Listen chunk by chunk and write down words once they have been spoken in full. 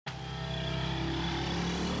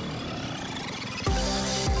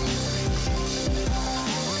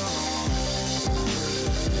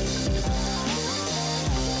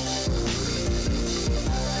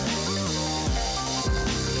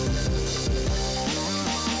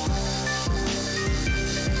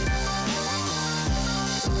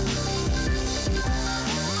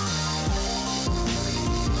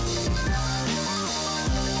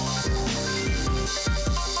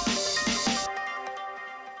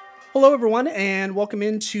Hello, everyone, and welcome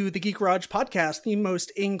into the Geek Garage podcast, the most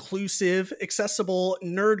inclusive, accessible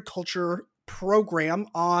nerd culture program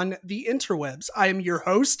on the interwebs. I am your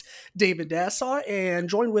host, David Dassaw, and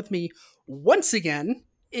joined with me once again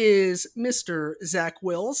is Mr. Zach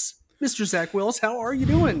Wills. Mr. Zach Wills, how are you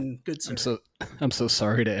doing, good sir? I'm so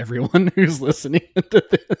sorry to everyone who's listening to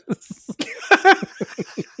this.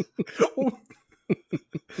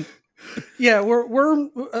 Yeah, we're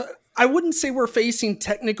I wouldn't say we're facing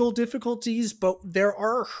technical difficulties, but there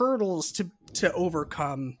are hurdles to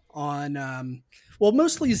overcome on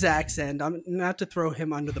mostly Zach's end. I'm not to throw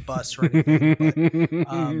him under the bus or anything,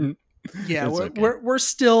 but yeah, we're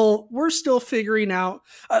still figuring out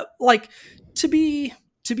to be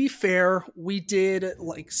fair, we did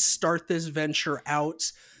start this venture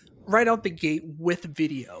out right out the gate with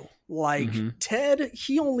video. Ted,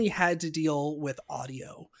 he only had to deal with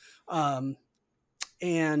audio. Um,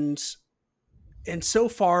 and so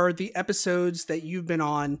far the episodes that you've been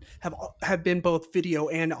on have been both video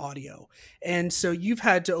and audio, and so you've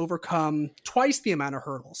had to overcome twice the amount of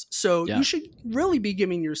hurdles. So you should really be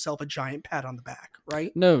giving yourself a giant pat on the back,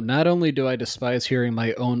 right? No, not only do I despise hearing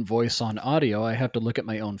my own voice on audio, I have to look at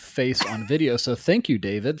my own face on video. So thank you,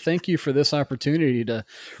 David. Thank you for this opportunity to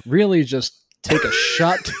really just take a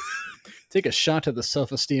shot to the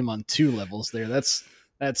self-esteem on two levels there. That's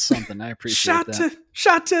something. I appreciate that.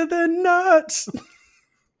 Shot to the nuts.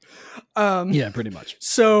 Yeah, pretty much.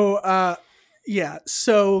 So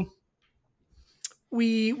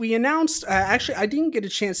we announced. Actually, I didn't get a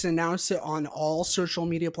chance to announce it on all social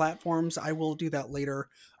media platforms. I will do that later,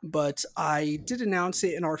 but I did announce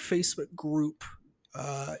it in our Facebook group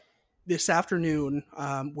this afternoon,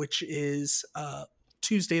 which is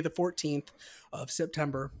Tuesday, the 14th of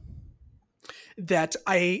September. That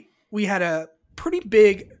we had a pretty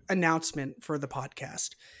big announcement for the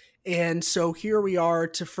podcast. And so here we are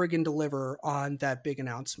to friggin' deliver on that big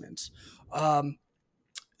announcement.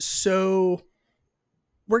 So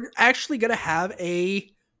we're actually going to have a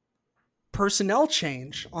personnel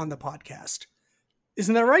change on the podcast.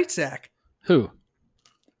 Isn't that right, Zach? Who?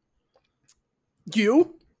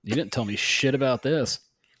 You? You didn't tell me shit about this.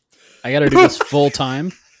 I got to do this full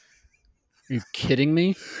time? Are you kidding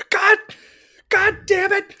me? God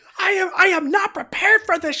damn it. I am not prepared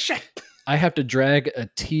for this shit. I have to drag a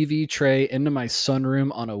TV tray into my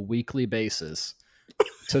sunroom on a weekly basis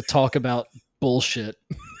to talk about bullshit.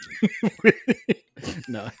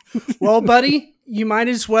 No. Well, buddy, you might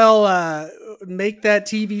as well make that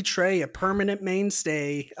TV tray a permanent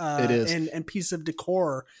mainstay. It is. And piece of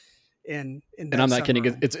decor. And I'm not kidding.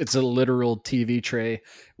 It's a literal TV tray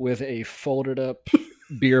with a folded up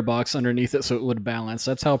beer box underneath it so it would balance.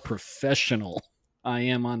 That's how professional I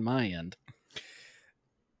am on my end.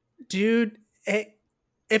 Dude, if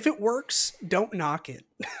it works, don't knock it.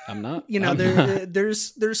 I'm not. There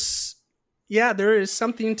is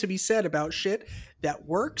something to be said about shit that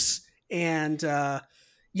works, and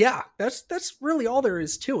that's really all there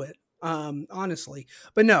is to it, honestly.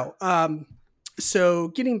 But no, so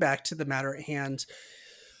getting back to the matter at hand,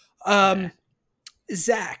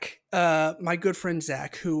 Zach, my good friend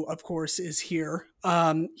Zach, who of course is here,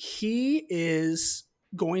 he is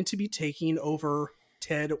going to be taking over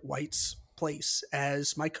Ted White's place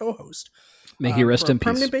as my co-host. May he rest in peace.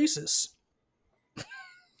 Permanent basis.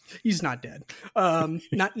 He's not dead.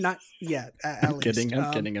 Not yet. I'm kidding.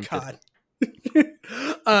 I'm kidding.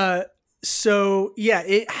 So yeah,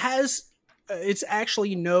 it's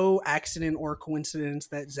actually no accident or coincidence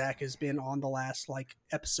that Zach has been on the last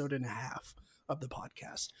episode and a half of the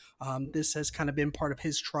podcast. This has kind of been part of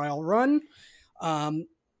his trial run.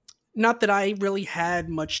 Not that I really had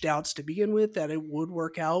much doubts to begin with that it would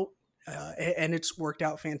work out, and it's worked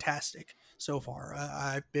out fantastic so far.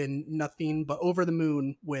 I've been nothing but over the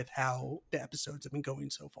moon with how the episodes have been going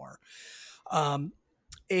so far.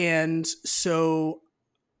 And so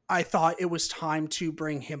I thought it was time to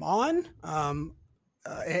bring him on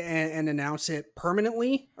and announce it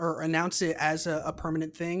permanently, or announce it as a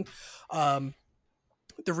permanent thing.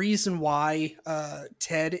 The reason why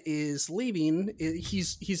Ted is leaving,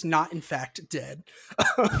 he's not in fact dead,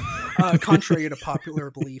 contrary to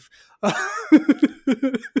popular belief. I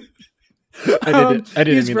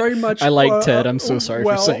didn't mean very much. I like Ted. I'm so sorry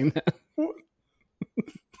for saying that.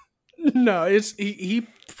 No, he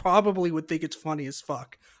probably would think it's funny as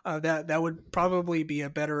fuck. That would probably be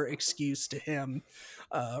a better excuse to him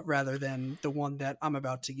rather than the one that I'm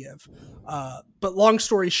about to give. But long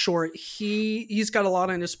story short, he's got a lot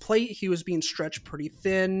on his plate. He was being stretched pretty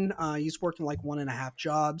thin. He's working 1.5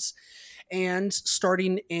 jobs. And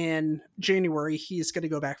starting in January, he's going to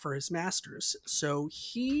go back for his master's. So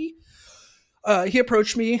he He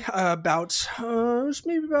approached me about it was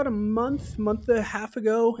maybe about a month and a half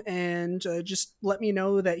ago, and just let me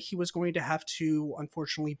know that he was going to have to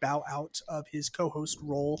unfortunately bow out of his co-host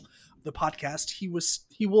role of the podcast.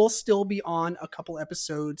 He will still be on a couple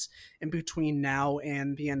episodes in between now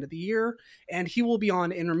and the end of the year, and he will be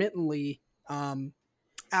on intermittently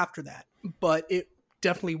after that. But it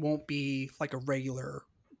definitely won't be like a regular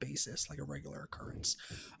basis, like a regular occurrence,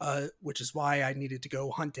 which is why I needed to go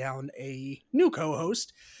hunt down a new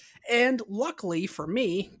co-host. And luckily for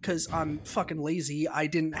me, because I'm fucking lazy, I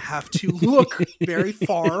didn't have to look very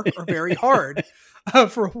far or very hard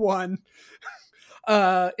for one.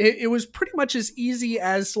 It was pretty much as easy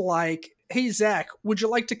as like, hey, Zach, would you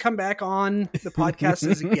like to come back on the podcast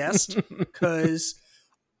as a guest? Because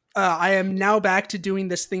I am now back to doing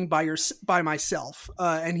this thing by myself.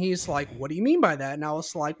 And he's like, what do you mean by that? And I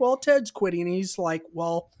was like, well, Ted's quitting. And he's like,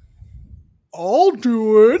 well, I'll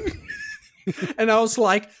do it. And I was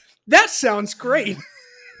like, that sounds great.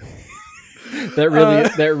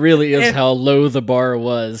 That really is how low the bar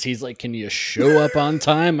was. He's like, can you show up on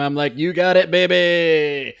time? I'm like, you got it,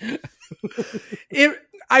 baby.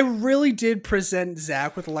 I really did present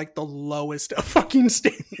Zach with like the lowest of fucking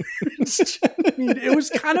standards. I mean, it was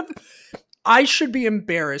kind of, I should be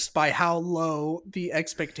embarrassed by how low the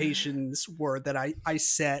expectations were that I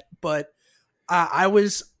set, but I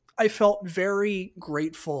felt very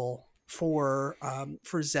grateful for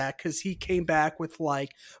Zach, because he came back with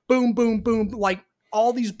like boom, boom, boom, like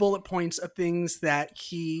all these bullet points of things that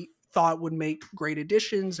he thought would make great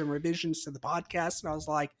additions and revisions to the podcast. And I was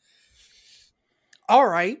like, all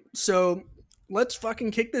right, so let's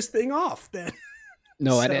fucking kick this thing off then.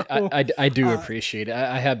 No, so, I do appreciate it.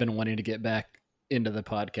 I have been wanting to get back into the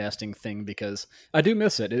podcasting thing because I do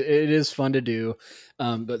miss it. It is fun to do,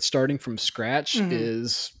 but starting from scratch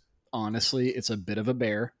is honestly, it's a bit of a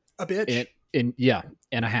bear. A bitch. And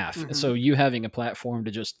a half. Mm-hmm. So you having a platform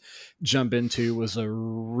to just jump into was a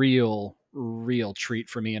real treat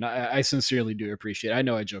for me, and I sincerely do appreciate it. I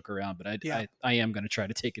know I joke around, but I am going to try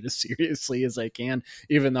to take it as seriously as I can,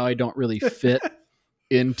 even though I don't really fit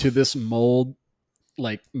into this mold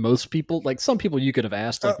like most people. Like some people you could have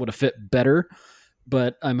asked like would have fit better,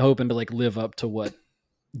 but I'm hoping to like live up to what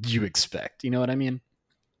you expect. You know what I mean?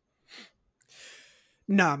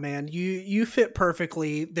 Nah, man, you fit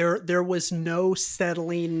perfectly. There was no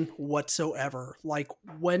settling whatsoever. Like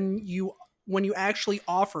when you actually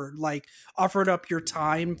offered up your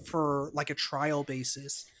time for like a trial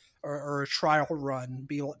basis or a trial run,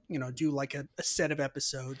 do like a set of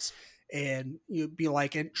episodes, and you'd be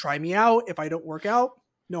like, and try me out. If I don't work out,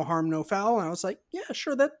 no harm, no foul. And I was like, yeah,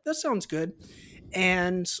 sure, that sounds good.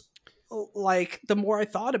 And like the more I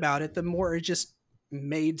thought about it, the more it just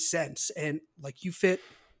made sense, and like you fit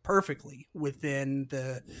perfectly within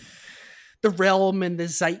the realm and the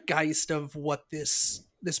zeitgeist of what this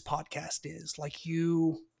podcast is. Like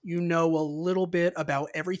you know a little bit about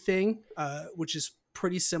everything, which is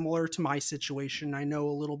pretty similar to my situation. I know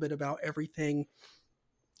a little bit about everything,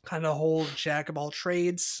 kind of whole jack of all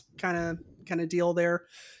trades kind of deal there.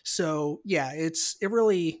 So yeah, it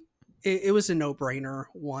was a no-brainer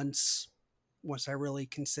once I really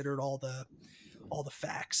considered all the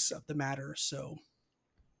facts of the matter. So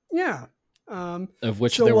yeah, of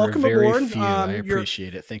which there were very aboard. Few. I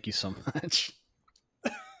appreciate it. Thank you so much.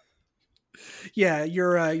 Yeah,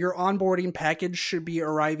 your onboarding package should be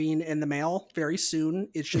arriving in the mail very soon.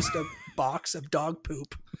 It's just a box of dog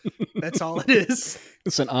poop. That's all it is.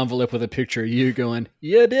 It's an envelope with a picture of you going,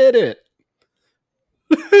 "You did it.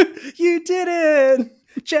 You did it.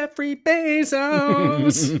 Jeffrey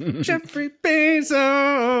Bezos. Jeffrey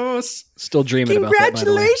Bezos. Still dreaming about that, by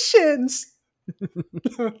the way. Congratulations.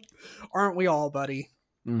 Aren't we all, buddy?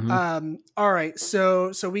 Mm-hmm. All right,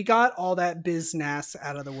 so we got all that business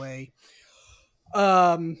out of the way.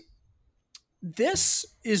 This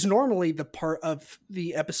is normally the part of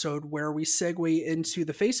the episode where we segue into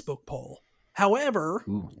the Facebook poll. However,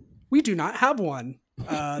 we do not have one.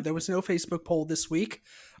 There was no Facebook poll this week.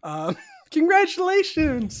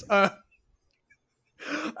 Congratulations.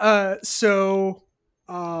 So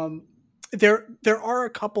there are a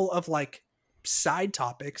couple of like side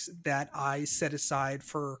topics that I set aside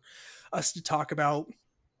for us to talk about.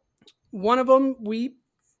 One of them,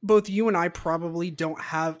 both you and I probably don't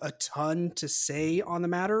have a ton to say on the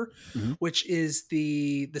matter, which is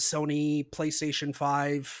the Sony PlayStation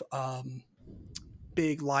 5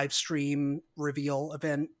 big live stream reveal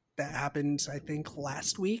event that happened, I think,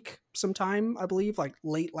 last week sometime, I believe, like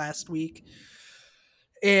late last week.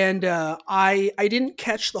 And I didn't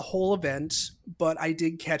catch the whole event, but I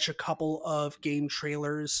did catch a couple of game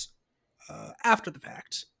trailers after the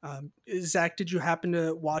fact. Zach, did you happen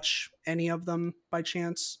to watch any of them by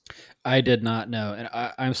chance? I did not know, and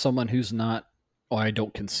I'm someone who's not, or I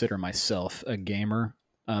don't consider myself a gamer.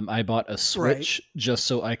 I bought a Switch just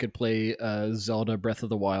so I could play Zelda Breath of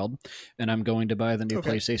the Wild, and I'm going to buy the new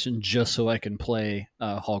PlayStation just so I can play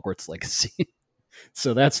Hogwarts Legacy.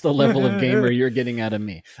 So that's the level of gamer you're getting out of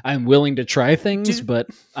me. I'm willing to try things, but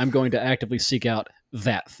I'm going to actively seek out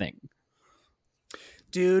that thing.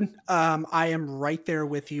 Dude, I am right there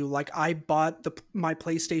with you. Like, I bought my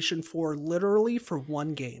PlayStation 4 literally for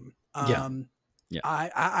one game. Yeah.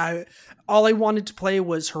 I all I wanted to play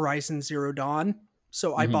was Horizon Zero Dawn.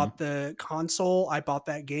 So I bought the console, I bought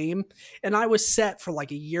that game, and I was set for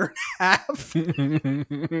like a year and a half.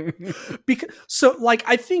 Like,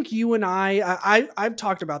 I think you and I've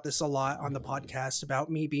talked about this a lot on the podcast about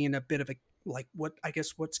me being a bit of a, like,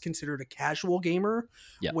 what's considered a casual gamer,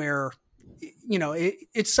 where, you know,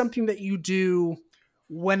 it's something that you do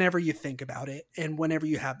whenever you think about it and whenever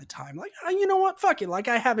you have the time. Like, you know what? Fuck it. Like,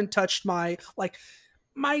 I haven't touched my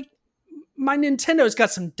Nintendo's got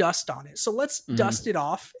some dust on it. So let's dust it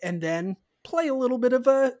off and then play a little bit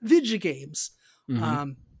of video games.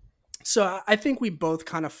 So I think we both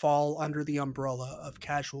kind of fall under the umbrella of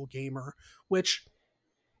casual gamer, which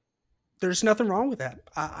there's nothing wrong with that.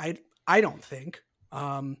 I don't think.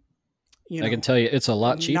 You know, I can tell you it's a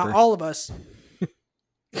lot cheaper. Not all of us.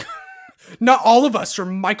 Not all of us are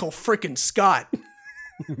Michael frickin' Scott.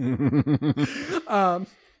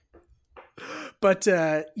 But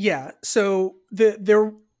yeah, so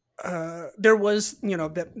there was, you know,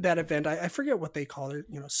 that event. I forget what they called it.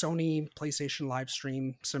 You know, Sony PlayStation live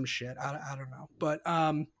stream, some shit. I don't know, but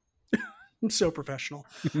I'm so professional.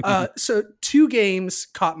 So 2 games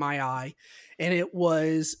caught my eye, and it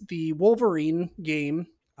was the Wolverine game,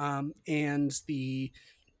 and the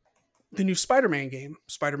new Spider-Man game,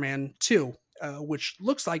 Spider-Man 2, which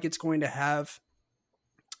looks like it's going to have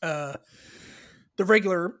the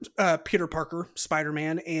regular Peter Parker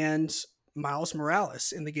Spider-Man and Miles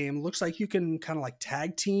Morales in the game. Looks like you can kind of like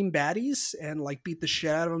tag team baddies and like beat the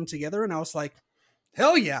shit out of them together. And I was like,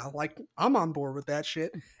 hell yeah, like I'm on board with that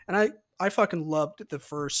shit. And I fucking loved the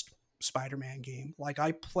first Spider-Man game. Like,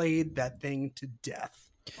 I played that thing to death.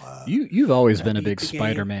 You've always been a big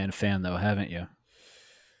Spider-Man fan, though, haven't you?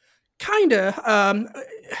 Kinda.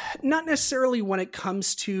 Not necessarily when it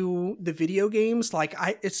comes to the video games. Like,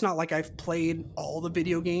 it's not like I've played all the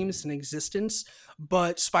video games in existence,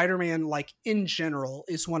 but Spider-Man, like, in general,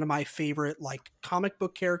 is one of my favorite, like, comic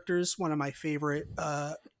book characters, one of my favorite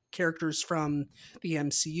characters from the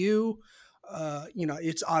MCU. You know,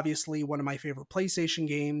 it's obviously one of my favorite PlayStation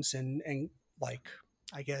games, and like,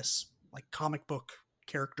 I guess, like, comic book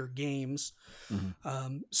character games.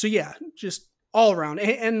 So yeah, just all around.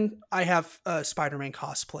 And I have Spider-Man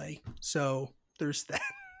cosplay, so there's that.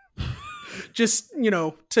 Just, you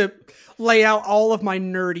know, to lay out all of my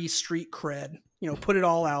nerdy street cred, you know, put it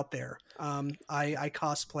all out there. I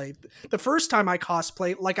cosplayed. The first time I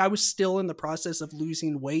cosplayed, like, I was still in the process of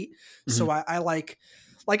losing weight, so I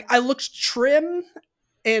looked trim,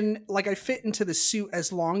 and like I fit into the suit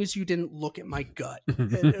as long as you didn't look at my gut.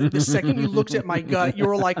 The second you looked at my gut, you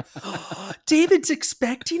were like, oh, David's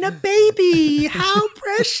expecting a baby. How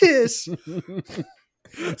precious.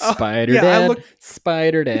 Spider Dad.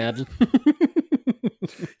 Spider Dad.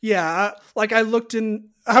 Yeah. Like, I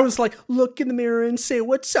was like, look in the mirror and say,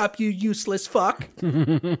 what's up, you useless fuck.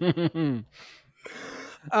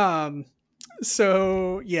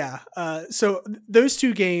 So yeah, so those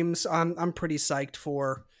 2 games I'm pretty psyched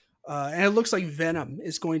for, and it looks like Venom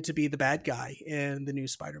is going to be the bad guy in the new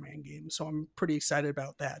Spider-Man game. So I'm pretty excited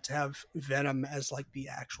about that, to have Venom as like the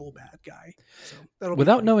actual bad guy. So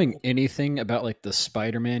without knowing anything about like the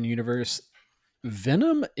Spider-Man universe,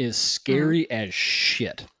 Venom is scary as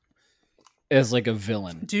shit as like a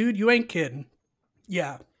villain. Dude, you ain't kidding.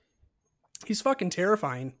 Yeah, he's fucking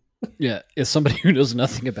terrifying. Yeah, as somebody who knows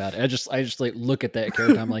nothing about it, I just like look at that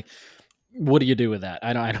character. I'm like, what do you do with that?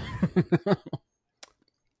 I don't.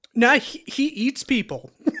 No, he eats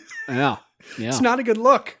people. Yeah. It's not a good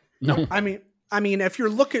look. No, I mean, if you're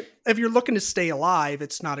looking to stay alive,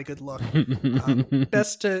 it's not a good look.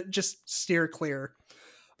 Best to just steer clear.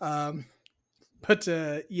 But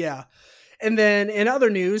yeah, and then in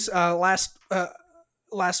other news, last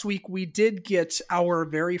week we did get our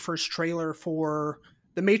very first trailer for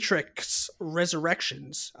The Matrix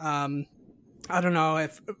Resurrections. I don't know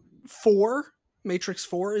if Matrix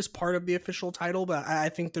 4 is part of the official title, but I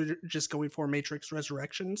think they're just going for Matrix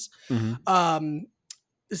Resurrections.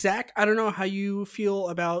 Zach, I don't know how you feel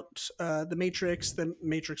about the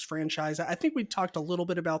Matrix franchise. I think we talked a little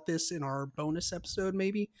bit about this in our bonus episode,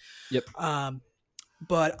 maybe. Yep. Um,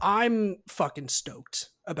 but I'm fucking stoked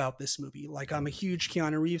about this movie. Like, I'm a huge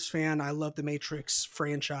Keanu Reeves fan. I love the Matrix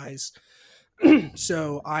franchise.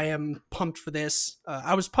 So I am pumped for this.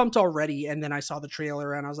 I was pumped already, and then I saw the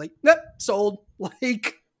trailer, and I was like, "Nope, sold."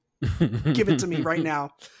 Like, give it to me right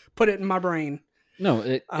now. Put it in my brain.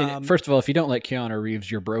 No, first of all, if you don't like Keanu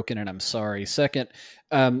Reeves, you're broken, and I'm sorry. Second,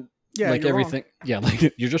 Yeah, like you're everything, wrong. yeah,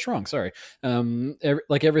 like you're just wrong. Sorry.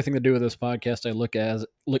 Like everything to do with this podcast, I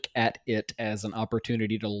look at it as an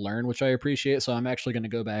opportunity to learn, which I appreciate. So I'm actually going to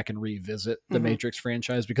go back and revisit the Mhm. Matrix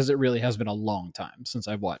franchise because it really has been a long time since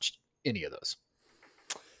I've watched any of those.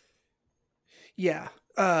 Yeah.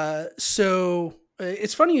 So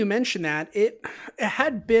it's funny you mentioned that. It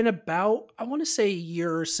had been about, I want to say, a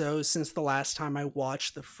year or so since the last time I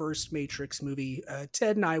watched the first Matrix movie.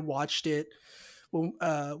 Ted and I watched it. When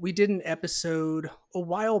we did an episode a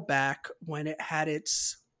while back when it had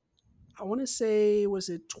its, I want to say, was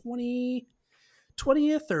it 20th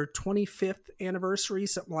or 25th anniversary,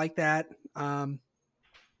 something like that.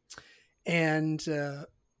 And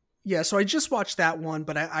Yeah, so I just watched that one,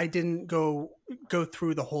 but I didn't go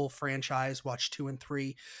through the whole franchise, watch 2 and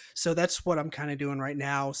 3. So that's what I'm kind of doing right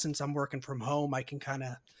now. Since I'm working from home, I can kind of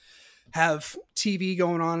have TV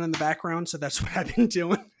going on in the background. So that's what I've been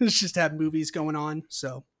doing. It's just have movies going on.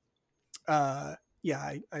 So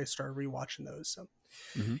yeah, I started rewatching those. So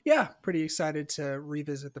Mm-hmm. yeah, pretty excited to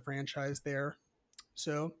revisit the franchise there.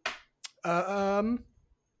 So but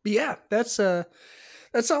yeah, that's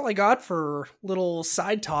all I got for little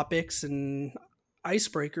side topics and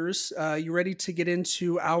icebreakers. You ready to get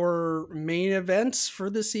into our main events for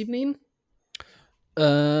this evening?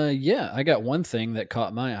 Yeah, I got one thing that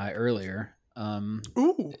caught my eye earlier.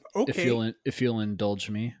 Ooh, If okay. you'll indulge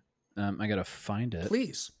me, I gotta find it.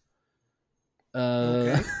 Please.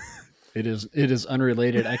 Uh, Okay. it is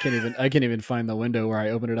unrelated. I can't even find the window where I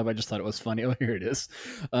opened it up. I just thought it was funny. Oh, here it is.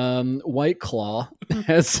 White Claw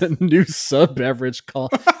has a new sub beverage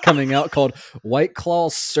coming out called White Claw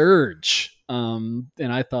Surge. And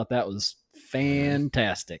I thought that was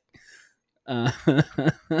fantastic. Uh,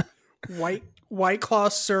 White Claw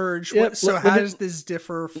Surge. yep. What? So how does this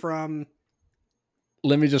differ from?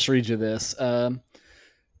 Let me just read you this. Okay.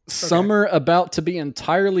 Summer about to be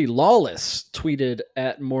entirely lawless, tweeted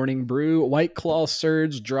at Morning Brew. White Claw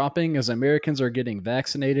surge dropping as Americans are getting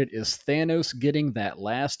vaccinated. Is Thanos getting that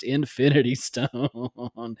last Infinity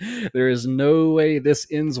Stone? There is no way this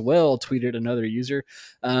ends well, tweeted another user.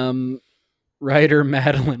 Writer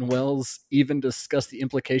Madeline Wells even discussed the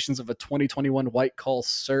implications of a 2021 White Claw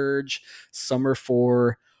surge. Summer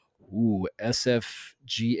for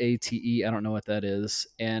SFGATE. I don't know what that is,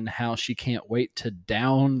 and how she can't wait to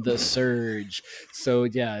down the surge. So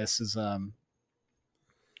yeah, this is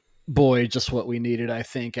boy, just what we needed, I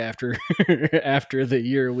think, after after the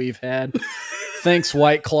year we've had. Thanks,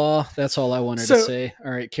 White Claw. That's all I wanted to say.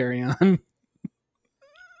 All right, carry on.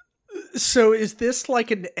 So is this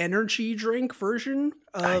like an energy drink version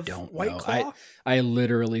I of don't White know. Claw? I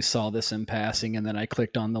literally saw this in passing, and then I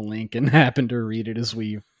clicked on the link and happened to read it as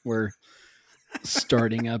we were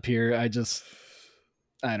starting up here. I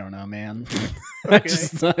don't know, man. Okay.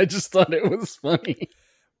 I just thought it was funny.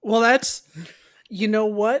 Well, that's, you know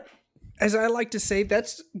what? As I like to say,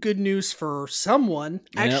 that's good news for someone.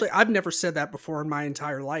 Yep. Actually, I've never said that before in my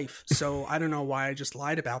entire life, so I don't know why I just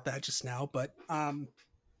lied about that just now. But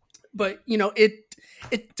you know,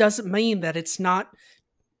 it doesn't mean that it's not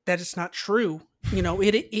true. You know,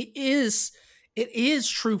 it is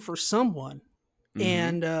true for someone,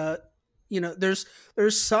 and you know, there's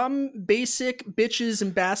some basic bitches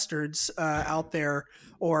and bastards out there,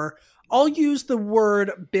 or I'll use the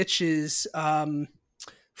word bitches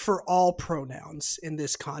for all pronouns in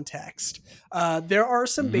this context. There are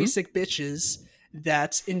some basic bitches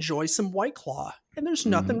that enjoy some White Claw, and there's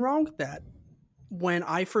nothing wrong with that. When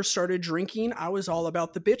I first started drinking, I was all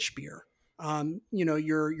about the bitch beer. You know,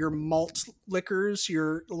 your malt liquors,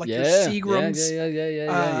 your Seagrams,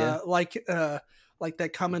 like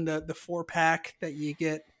that come in the 4-pack that you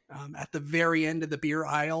get at the very end of the beer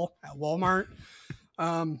aisle at Walmart.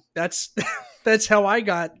 That's that's how I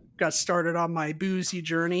got started on my boozy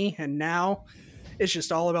journey, and now it's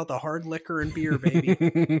just all about the hard liquor and beer,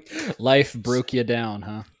 baby. Life broke you down,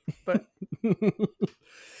 huh? But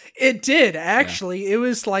it did, actually. Yeah. It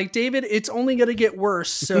was like, David, it's only going to get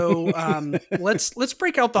worse. So let's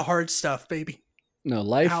break out the hard stuff, baby. No,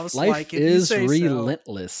 life is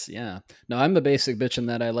relentless. So. Yeah. No, I'm the basic bitch in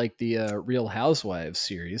that I like the Real Housewives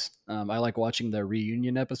series. I like watching the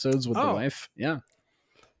reunion episodes with the wife. Yeah.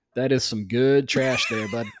 That is some good trash there,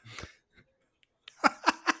 bud.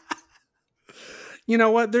 You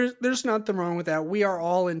know what? There's nothing wrong with that. We are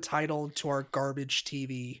all entitled to our garbage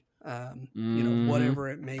TV. You know, whatever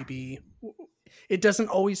it may be. It doesn't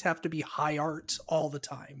always have to be high art all the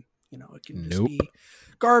time. You know, it can just be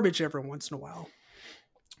garbage every once in a while.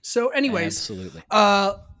 So, anyways, absolutely.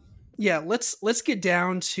 Yeah, let's get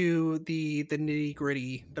down to the nitty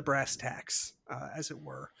gritty, the brass tacks, as it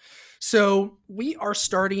were. So we are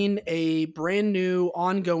starting a brand new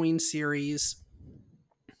ongoing series,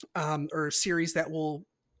 or a series that will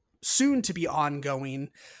soon to be ongoing,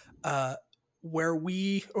 where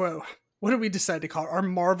what did we decide to call it? Our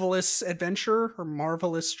marvelous adventure or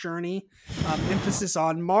marvelous journey? Emphasis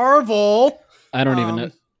on Marvel. I don't even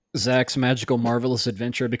know. Zach's Magical Marvelous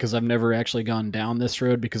Adventure, because I've never actually gone down this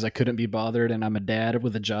road because I couldn't be bothered and I'm a dad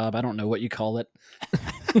with a job. I don't know what you call it.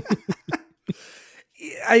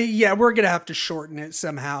 Yeah, we're going to have to shorten it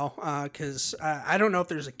somehow because I don't know if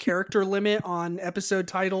there's a character limit on episode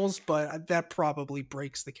titles, but that probably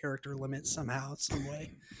breaks the character limit somehow, some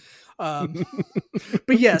way.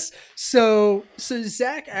 But yes, so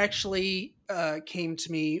Zach actually came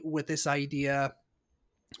to me with this idea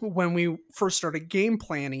when we first started game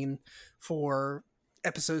planning for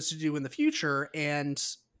episodes to do in the future. And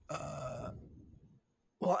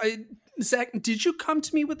Zach, did you come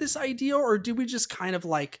to me with this idea, or did we just kind of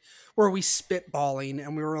like, were we spitballing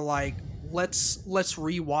and we were like, let's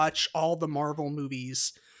rewatch all the Marvel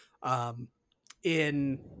movies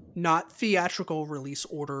in not theatrical release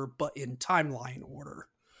order but in timeline order?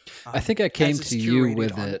 I think I came to you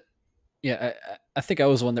with it. Yeah, I think I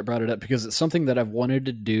was the one that brought it up because it's something that I've wanted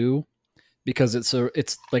to do, because it's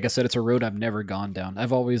like I said, it's a road I've never gone down.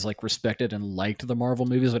 I've always like respected and liked the Marvel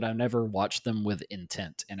movies, but I've never watched them with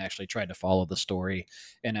intent and actually tried to follow the story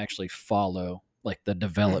and actually follow like the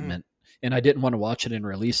development. And I didn't want to watch it in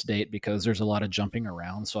release date because there's a lot of jumping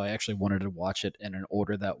around. So I actually wanted to watch it in an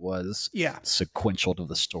order that was sequential to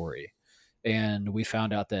the story. And we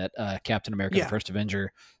found out that Captain America, the First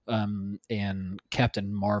Avenger, and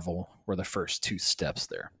Captain Marvel were the first two steps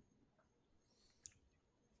there.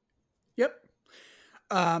 Yep.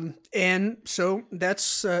 And so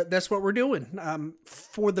that's what we're doing.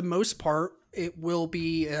 For the most part, it will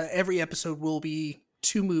be every episode will be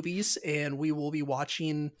 2 movies, and we will be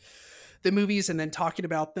watching the movies and then talking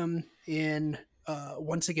about them in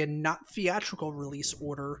once again, not theatrical release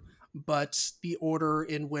order, but the order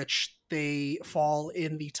in which they fall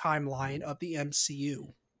in the timeline of the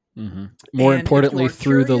MCU. Mm-hmm. More importantly,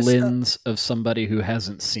 through the lens of somebody who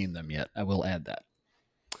hasn't seen them yet. I will add that.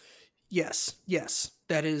 Yes,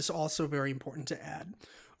 that is also very important to add.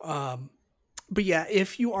 But yeah,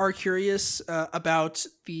 if you are curious about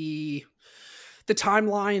the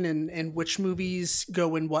timeline and which movies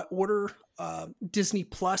go in what order, Disney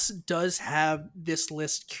Plus does have this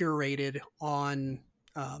list curated on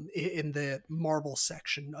in the Marvel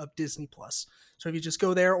section of Disney Plus. So if you just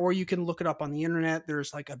go there, or you can look it up on the internet,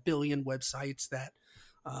 there's like a billion websites that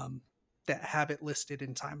have it listed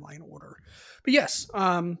in timeline order. But yes,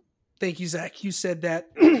 thank you, Zach. You said that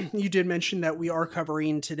you did mention that we are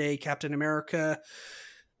covering today Captain America,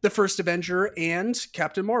 the First Avenger, and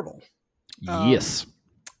Captain Marvel. Yes.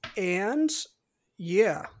 And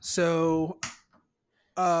yeah, so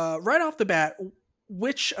right off the bat,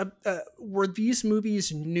 which were these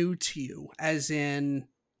movies new to you, as in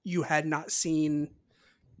you had not seen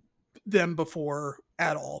them before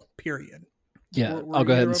at all, period? Yeah, I'll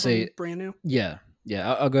go ahead and say brand new. Yeah,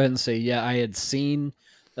 I'll go ahead and say I had seen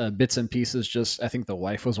bits and pieces. Just I think the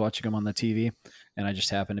wife was watching them on the TV, and I just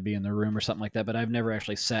happened to be in the room or something like that. But I've never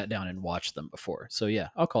actually sat down and watched them before. So yeah,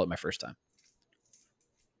 I'll call it my first time.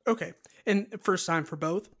 Okay, and first time for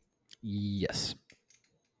both? Yes.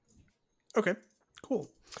 Okay, cool.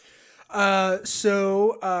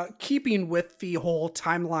 So keeping with the whole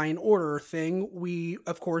timeline order thing, we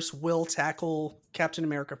of course will tackle Captain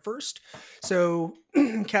America first. So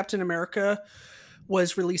Captain America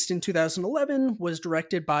was released in 2011, was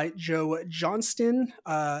directed by Joe Johnston.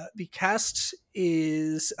 The cast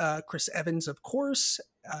is Chris Evans, of course,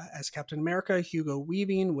 as Captain America. Hugo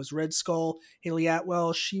Weaving was Red Skull. Haley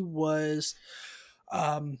Atwell, she was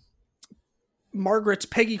Margaret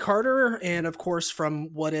Peggy Carter, and of course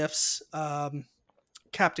from What If's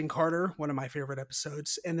Captain Carter, one of my favorite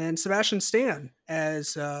episodes. And then Sebastian Stan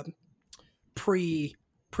as pre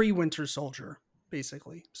Winter Soldier,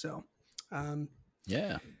 basically. So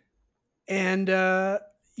yeah. And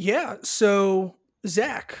so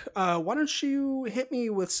Zach, why don't you hit me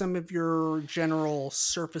with some of your general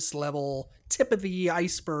surface level, tip of the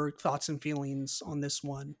iceberg thoughts and feelings on this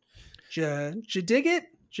one? Did you dig it?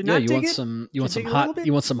 Did you Yeah, not dig it? you want Did some you dig it a little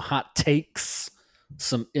bit? hot takes,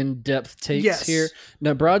 some in-depth takes here. Yes.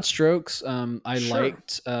 Now, broad strokes, I Sure.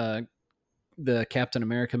 liked the Captain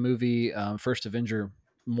America movie, First Avenger,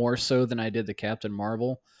 more so than I did the Captain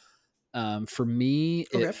Marvel. For me,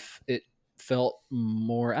 Okay. it felt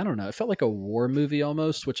more, I don't know, it felt like a war movie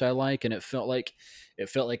almost, which I like, and it felt like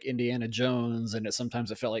Indiana Jones, and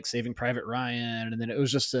sometimes it felt like Saving Private Ryan, and then it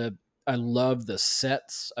was just a I love the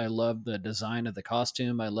sets, I love the design of the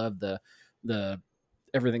costume, I love the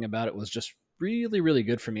everything about it was just really really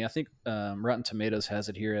good for me. I think Rotten Tomatoes has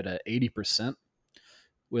it here at a 80%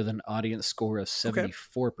 with an audience score of Okay.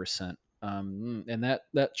 74%. And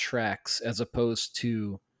that tracks as opposed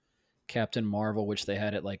to Captain Marvel, which they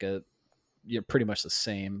had it like pretty much the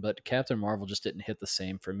same, but Captain Marvel just didn't hit the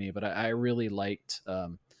same for me. But I really liked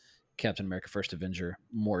Captain America: First Avenger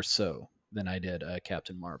more so than I did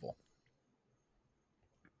Captain Marvel.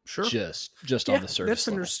 Sure. Just on Yeah, the that's surface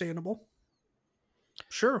level. understandable.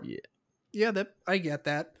 Sure. Yeah. Yeah, that I get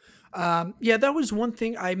that. Yeah, that was one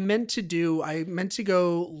thing I meant to do. I meant to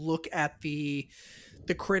go look at the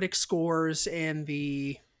critic scores and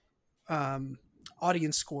the um,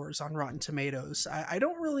 audience scores on Rotten Tomatoes. I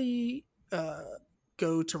don't really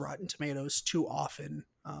go to Rotten Tomatoes too often,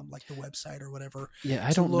 like the website or whatever, Yeah,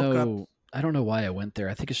 to look up. I don't know why I went there.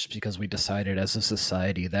 I think it's just because we decided as a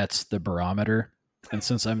society that's the barometer. And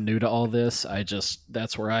since I'm new to all this,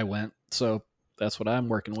 that's where I went. So that's what I'm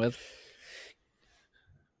working with.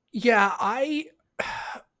 Yeah, I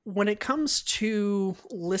when it comes to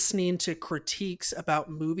listening to critiques about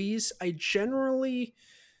movies, I generally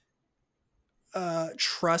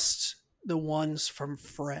trust the ones from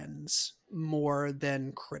friends more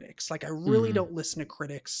than critics. Like I really Mhm. don't listen to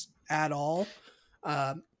critics at all.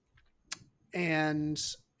 Um, and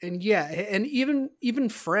and yeah, and even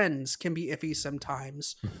friends can be iffy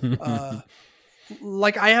sometimes. Uh,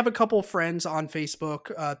 like I have a couple friends on Facebook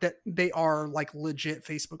that they are like legit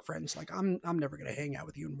Facebook friends. Like I'm never gonna hang out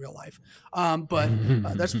with you in real life, but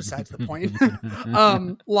that's besides the point.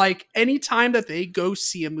 Like anytime that they go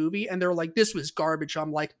see a movie and they're like, "This was garbage,"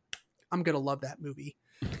 I'm like, "I'm gonna love that movie."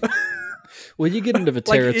 Well, you get into the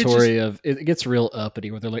Like it just territory of it gets real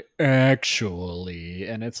uppity where they're like, actually,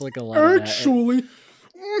 and it's like a lot of that. actually,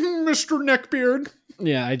 Mr. Neckbeard.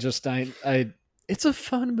 Yeah, I it's a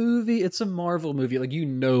fun movie. It's a Marvel movie. Like you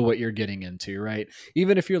know what you're getting into, right?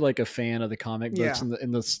 Even if you're like a fan of the comic books Yeah,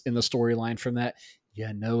 and the storyline from that,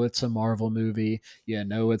 you know it's a Marvel movie. You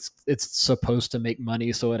know it's supposed to make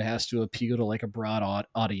money, so it has to appeal to like a broad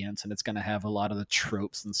audience, and it's going to have a lot of the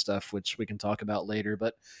tropes and stuff, which we can talk about later.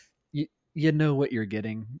 But you know what you're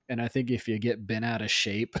getting, and I think if you get bent out of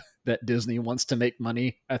shape that Disney wants to make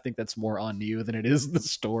money, I think that's more on you than it is the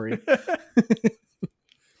story.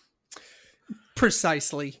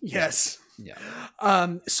 precisely. Yeah. Yes. Yeah.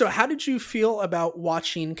 So how did you feel about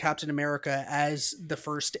watching Captain America as the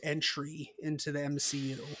first entry into the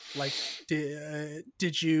MCU? Like,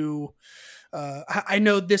 did you? I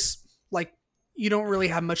know this. Like, you don't really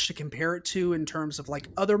have much to compare it to in terms of like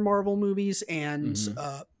other Marvel movies, and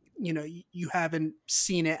Hmm. you haven't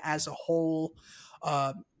seen it as a whole.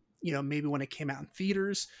 Uh, maybe when it came out in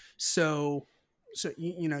theaters. So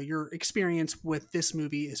your experience with this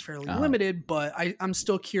movie is fairly Uh, limited, but I'm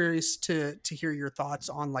still curious to hear your thoughts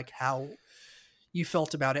on like how you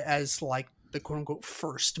felt about it as like the quote unquote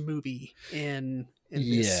first movie in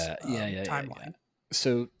this yeah. timeline.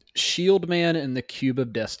 So, Shield Man and the Cube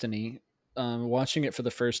of Destiny. Watching it for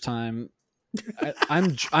the first time,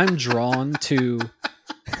 I'm drawn to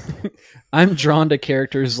I'm drawn to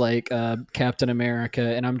characters like Captain America,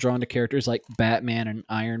 and I'm drawn to characters like Batman and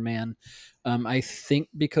Iron Man. I think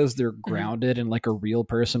because they're Mhm. grounded in like a real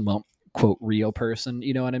person, well, quote real person.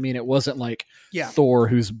 You know what I mean? It wasn't like Yeah, Thor,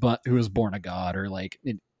 who was born a god, or like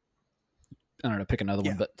I don't know, pick another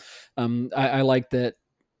one. yeah, But I like that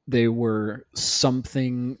they were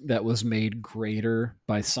something that was made greater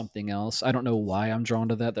by something else. I don't know why I'm drawn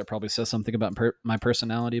to that. That probably says something about my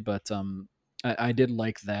personality, but I did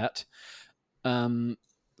like that. Um,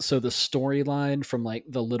 so the storyline from like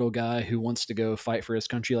the little guy who wants to go fight for his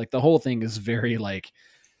country, like the whole thing is very like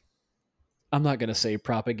I'm not gonna say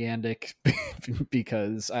propagandic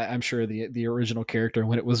because I'm sure the original character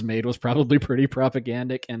when it was made was probably pretty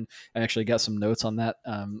propagandic, and I actually got some notes on that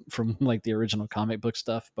from like the original comic book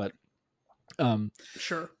stuff. But um,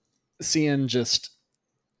 sure. seeing just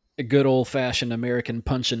a good old fashioned American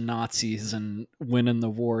punching Nazis and winning the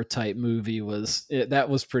war type movie that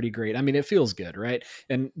was pretty great. I mean, it feels good, right?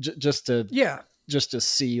 And Yeah, just to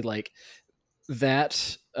see like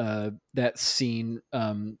that scene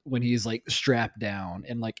when he's like strapped down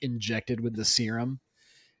and like injected with the serum,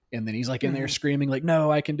 And then he's like in there screaming like,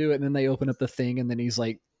 no, I can do it. And then they open up the thing, and then he's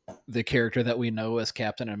like the character that we know as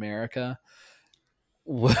Captain America.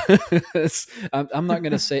 I'm not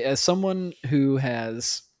going to say, as someone who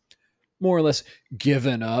has more or less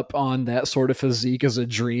given up on that sort of physique as a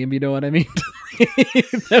dream, you know what I mean?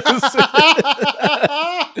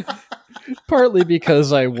 Partly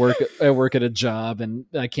because I work at a job and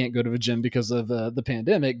I can't go to a gym because of the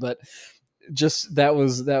pandemic, but just that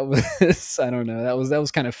was I don't know, that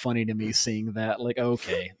was kind of funny to me seeing that, like,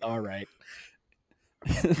 okay, all right.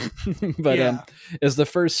 But Yeah. as the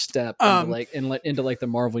first step into like the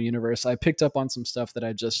Marvel universe, I picked up on some stuff that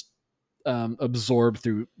I just absorbed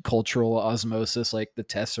through cultural osmosis, like the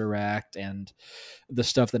Tesseract and the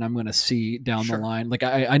stuff that I'm going to see down the line. Like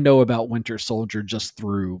I know about Winter Soldier just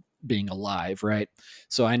through being alive, right?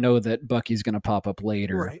 So I know that Bucky's going to pop up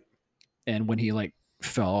later, Right. and when he like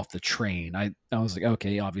fell off the train, I was like,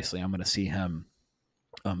 okay, obviously I'm going to see him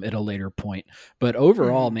at a later point. But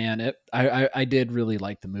overall, man, I did really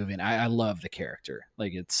like the movie, and I love the character.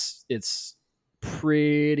 Like it's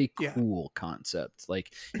pretty cool concept.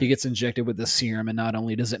 Like he gets injected with the serum, and not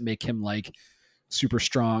only does it make him like super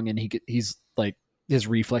strong, and he's like, his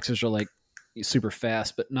reflexes are like super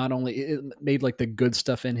fast, but not only it made like the good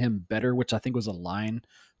stuff in him better, which I think was a line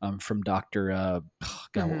from Dr.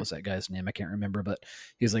 God, what was that guy's name? I can't remember, but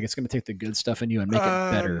he's like, it's going to take the good stuff in you and make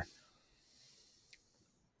it better.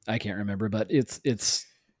 I can't remember, but it's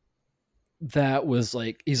that was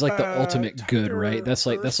like, he's like the ultimate good, right? That's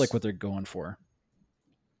like what they're going for.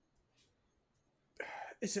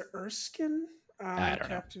 Is it Erskine? I don't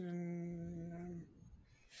know.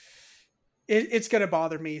 It's gonna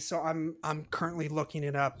bother me, so I'm currently looking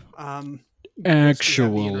it up.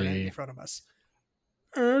 Actually, in front of us.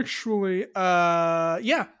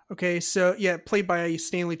 Yeah. Okay. So yeah, played by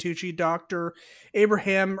Stanley Tucci, Dr.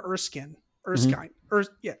 Abraham Erskine. Erskine.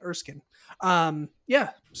 Erskine. Yeah.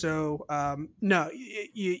 So no,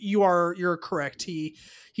 you're correct. He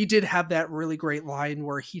did have that really great line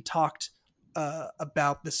where he talked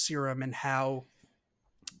about the serum and how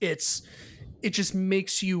it just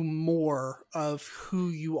makes you more of who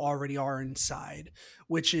you already are inside,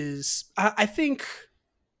 which is I think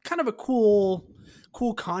kind of a cool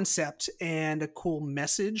concept and a cool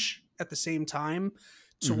message at the same time,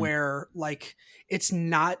 to where like it's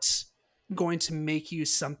not going to make you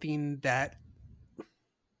something that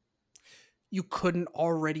you couldn't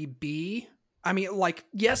already be. I mean, like,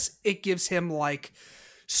 yes, it gives him like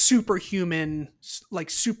superhuman, like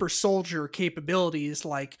super soldier capabilities,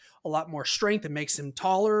 like a lot more strength and makes him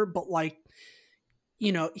taller, but like,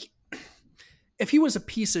 you know, if he was a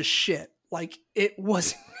piece of shit, like it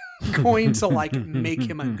wasn't going to like make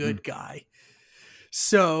him a good guy.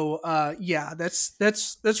 So yeah,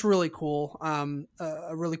 that's really cool.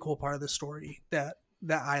 A really cool part of the story that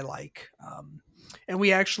I like. And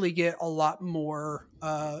we actually get a lot more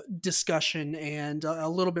discussion and a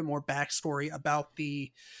little bit more backstory about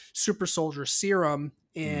the super soldier serum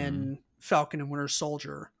in Falcon and Winter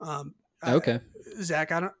Soldier. Okay.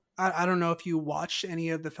 Zach, I don't know if you watched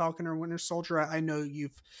any of the Falcon or Winter Soldier. I know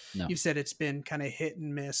you've said it's been kind of hit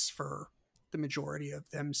and miss for the majority of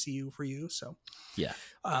the MCU for you. So yeah.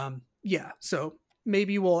 Yeah. So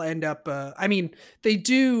maybe we'll end up, I mean, they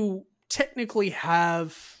do technically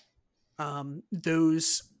have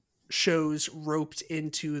those shows roped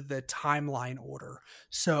into the timeline order.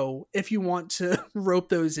 So if you want to rope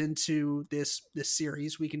those into this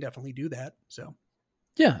series, we can definitely do that. So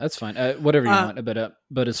yeah, that's fine. Whatever you want.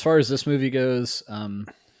 But as far as this movie goes,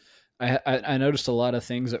 I noticed a lot of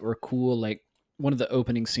things that were cool. Like one of the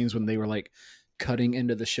opening scenes when they were like cutting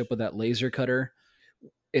into the ship with that laser cutter,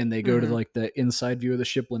 and they go to like the inside view of the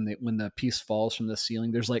ship when the piece falls from the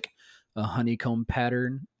ceiling. There's like a honeycomb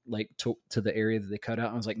pattern like to the area that they cut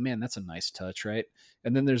out. I was like, man, that's a nice touch, right?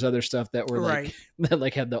 And then there's other stuff that were like that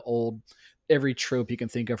like had the old, every trope you can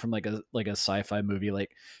think of from like a sci-fi movie, like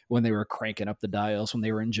when they were cranking up the dials, when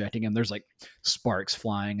they were injecting them, there's like sparks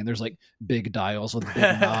flying, and there's like big dials with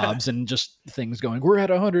big knobs and just things going, we're at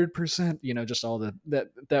 100%, you know, just all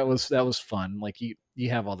that was fun. Like you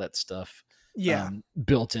have all that stuff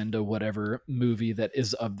built into whatever movie that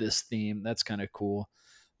is of this theme. That's kind of cool.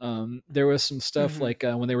 There was some stuff like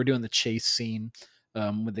when they were doing the chase scene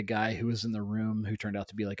with the guy who was in the room who turned out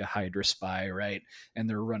to be like a Hydra spy, right? And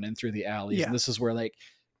they're running through the alleys. And this is where like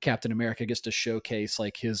Captain America gets to showcase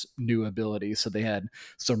like his new abilities. So they had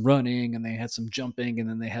some running, and they had some jumping, and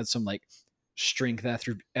then they had some like strength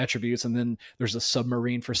attributes, and then there's a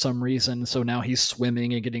submarine for some reason, so now he's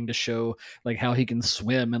swimming and getting to show like how he can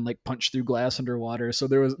swim and like punch through glass underwater. So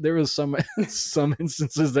there was some some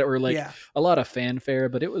instances that were like Yeah. a lot of fanfare,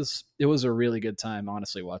 but it was a really good time,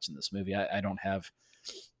 honestly, watching this movie. I don't have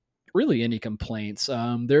really any complaints.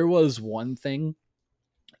 There was one thing.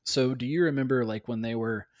 So do you remember like when they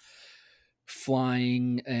were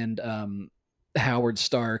flying and Howard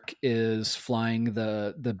Stark is flying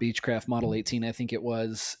the Beechcraft Model 18, I think it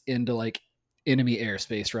was, into like enemy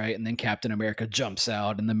airspace, right? And then Captain America jumps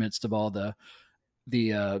out in the midst of all the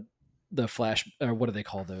flash, or what do they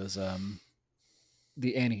call those?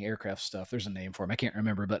 The anti-aircraft stuff. There's a name for him. I can't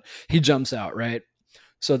remember, but he jumps out, right?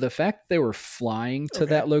 So the fact they were flying to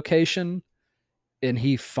Okay. that location and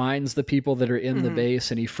he finds the people that are in the Mhm.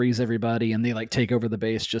 base and he frees everybody and they like take over the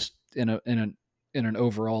base just in an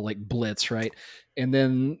overall like blitz, right? And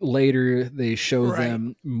then later they show Right.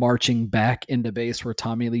 them marching back into base where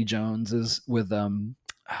Tommy Lee Jones is with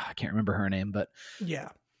I can't remember her name, but Yeah.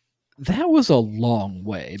 that was a long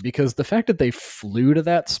way, because the fact that they flew to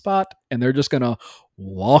that spot and they're just gonna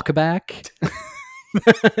walk back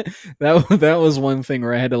that was one thing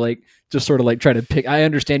where I had to like just sort of like try to pick. I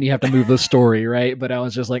understand you have to move the story, right? But I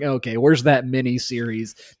was just like, okay, where's that mini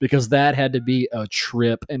series? Because that had to be a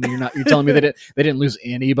trip. And you're telling me that they didn't lose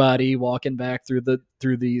anybody walking back through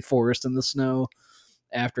the forest in the snow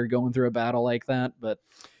after going through a battle like that. But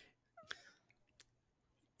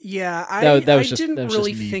Yeah, that I was just didn't that was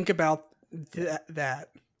really just me. think about that.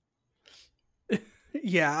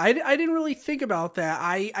 Yeah, I didn't really think about that.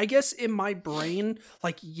 I guess in my brain,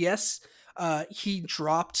 like, yes, he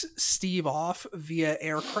dropped Steve off via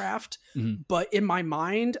aircraft, Mhm. but in my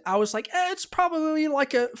mind, I was like, it's probably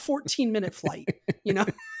like a 14-minute flight, you know?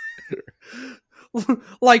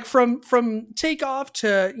 Like from takeoff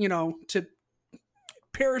to, to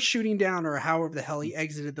parachuting down, or however the hell he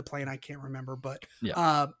exited the plane, I can't remember, but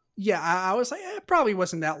Yeah. yeah, I was like, it probably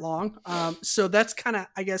wasn't that long. So that's kind of,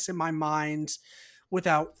 I guess, in my mind,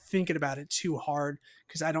 without thinking about it too hard,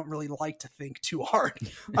 because I don't really like to think too hard.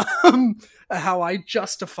 How I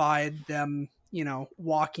justified them,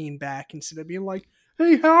 walking back instead of being like,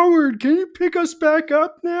 "Hey, Howard, can you pick us back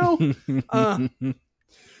up now?" Uh,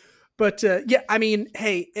 but yeah, I mean,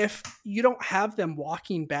 hey, if you don't have them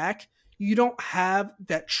walking back, you don't have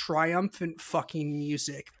that triumphant fucking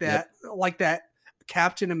music Yep. that, like, that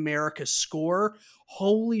Captain America score.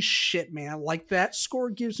 Holy shit, man. Like, that score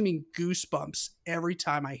gives me goosebumps every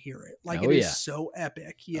time I hear it. Like, Oh it is yeah. so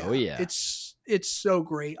epic. Yeah. Oh yeah. It's so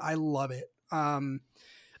great. I love it.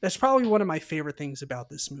 That's probably one of my favorite things about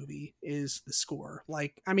this movie is the score.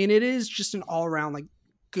 Like, I mean, it is just an all around like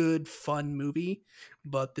good, fun movie,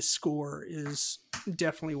 but the score is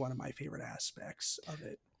definitely one of my favorite aspects of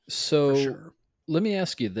it for So sure. let me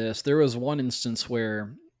ask you this. There was one instance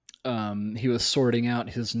where he was sorting out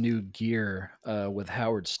his new gear with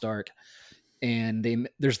Howard Stark, and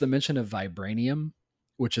there's the mention of vibranium,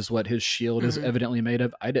 which is what his shield is Hmm. evidently made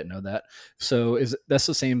of. I didn't know that. So that's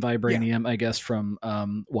the same Yeah, vibranium, I guess, from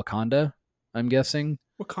Wakanda, I'm guessing.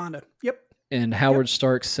 Wakanda. Yep, And yep. Howard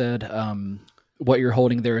Stark said, "What you're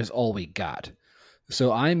holding there is all we got."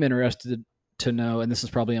 So I'm interested to know, and this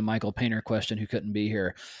is probably a Michael Painter question who couldn't be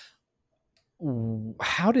here.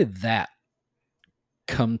 How did that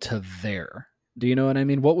come to there? Do you know what I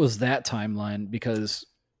mean? What was that timeline? Because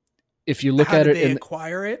if you look How at did it they in,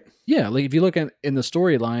 acquire it? yeah, like if you look at in the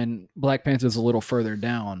storyline, Black Panther's a little further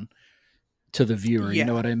down to the viewer. You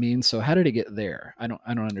know Yeah. what I mean? So how did it get there? I don't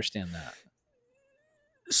understand that.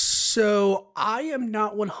 So I am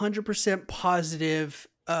not 100% positive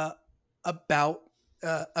about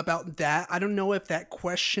that. I don't know if that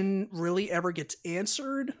question really ever gets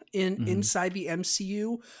answered Hmm. inside the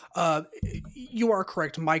MCU. Uh, you are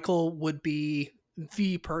correct. Michael would be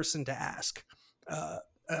the person to ask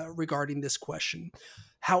regarding this question.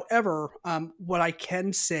 However, what I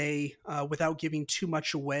can say without giving too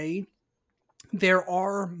much away, there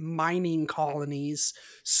are mining colonies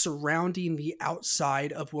surrounding the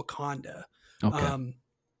outside of Wakanda. Okay. Um,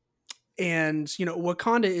 and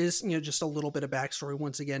Wakanda is just a little bit of backstory.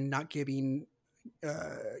 Once again, not giving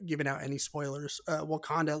out any spoilers.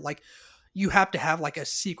 Wakanda, like, you have to have like a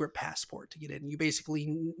secret passport to get in. You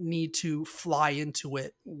basically need to fly into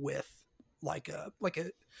it with like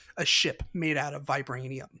a ship made out of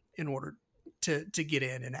vibranium in order to get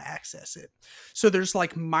in and access it. So there's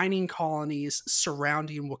like mining colonies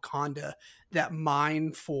surrounding Wakanda that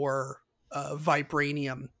mine for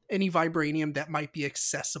vibranium, any vibranium that might be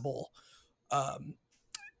accessible um,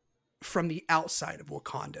 from the outside of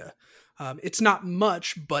Wakanda. It's not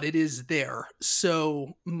much, but it is there.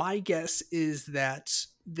 So my guess is that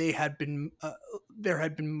there had been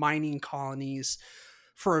mining colonies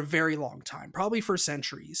for a very long time, probably for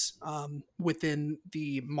centuries, within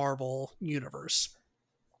the Marvel universe,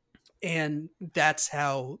 and that's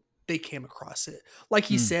how they came across it. Like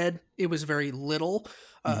he said, it was very little.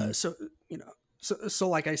 So you know, so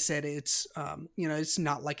like I said, it's it's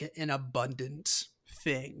not like an abundant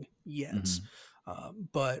thing yet,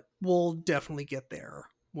 but we'll definitely get there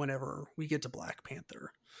whenever we get to Black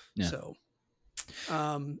Panther. Yeah. So,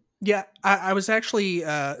 yeah, I was actually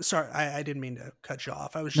sorry, I didn't mean to cut you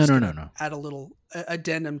off. I was just gonna add a little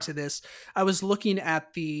addendum to this. I was looking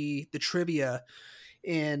at the trivia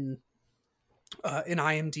in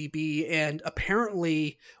IMDb, and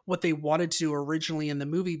apparently what they wanted to do originally in the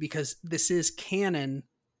movie, because this is canon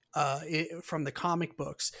from the comic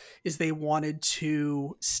books, is they wanted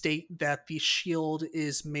to state that the shield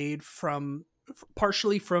is made from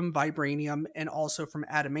partially from vibranium and also from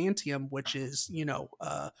adamantium, which is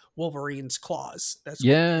Wolverine's claws. That's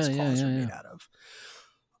what his claws are made out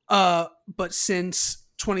of. But since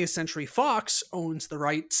 20th Century Fox owns the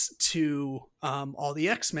rights to all the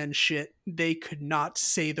X-Men shit, they could not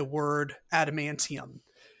say the word adamantium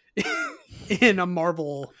in a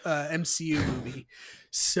Marvel MCU movie.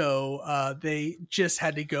 So they just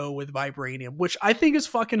had to go with vibranium, which I think is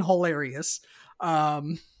fucking hilarious.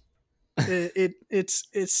 It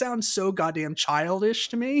sounds so goddamn childish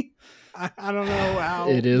to me. I don't know how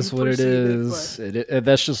it is what it is.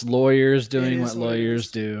 That's just lawyers doing what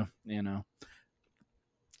lawyers do,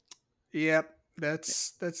 Yep,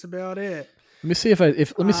 that's about it. Let me see if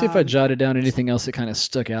I jotted down anything else that kind of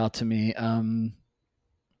stuck out to me.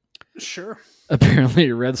 Sure.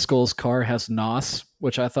 Apparently, Red Skull's car has NOS,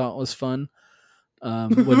 which I thought was fun.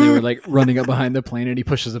 When they were like running up behind the plane, and he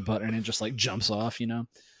pushes a button and it just like jumps off.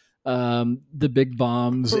 The big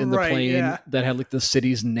bombs in the plane that had like the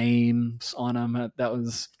city's names on them. That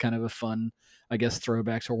was kind of a fun, I guess,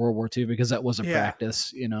 throwback to World War II, because that was a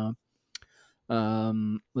practice.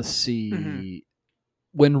 Let's see.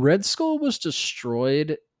 When Red Skull was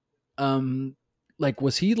destroyed,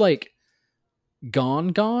 was he like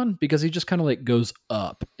gone? Because he just kind of like goes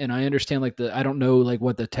up, and I understand I don't know like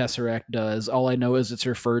what the Tesseract does. All I know is it's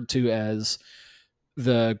referred to as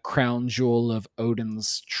the crown jewel of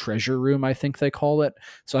Odin's treasure room, I think they call it.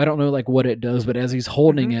 So I don't know like what it does, but as he's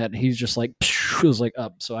holding it, he's just like goes like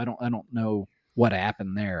up. So I don't know what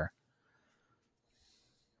happened there.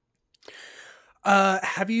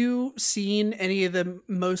 Have you seen any of the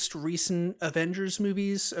most recent Avengers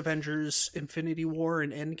movies? Avengers Infinity War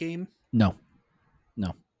and Endgame? No.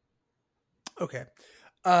 Okay.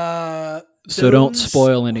 So don't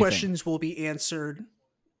spoil anything. Questions will be answered.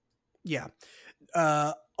 Yeah.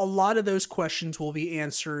 A lot of those questions will be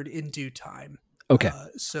answered in due time. Okay.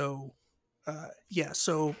 So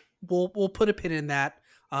we'll put a pin in that.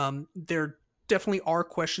 There definitely are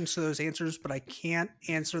questions to those answers, but I can't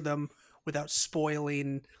answer them without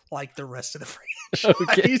spoiling like the rest of the franchise.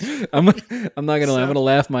 Okay. I'm not gonna I'm gonna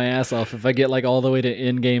laugh my ass off if I get like all the way to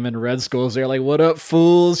Endgame and Red Skull's there like, what up,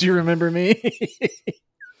 fools? You remember me?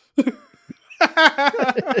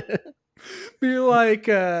 Be like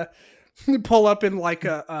pull up in like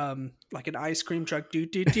a like an ice cream truck. What's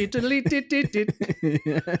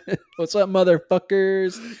up,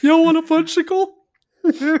 motherfuckers? You don't want a fudgesicle?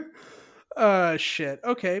 Shit.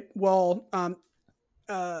 Okay. Well,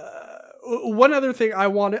 one other thing I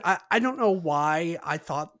wanted, I don't know why I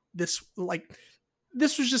thought this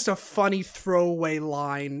was just a funny throwaway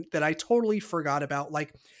line that I totally forgot about.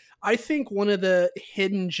 Like, I think one of the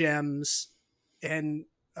hidden gems, and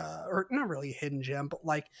or not really a hidden gem, but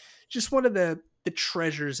like just one of the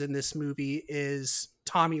treasures in this movie is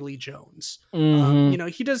Tommy Lee Jones.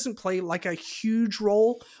 He doesn't play like a huge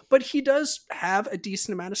role, but he does have a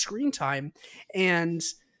decent amount of screen time. And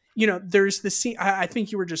there's the scene, I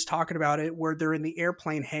think you were just talking about it, where they're in the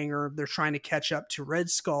airplane hangar. They're trying to catch up to Red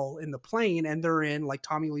Skull in the plane, and they're in like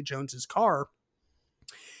Tommy Lee Jones's car.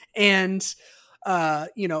 And,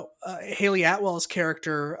 Haley Atwell's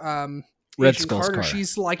character, Red Skull's Carter, car.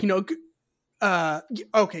 she's like,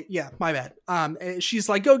 okay, yeah, my bad. She's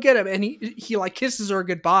like, go get him. And he like kisses her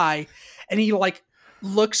goodbye, and he like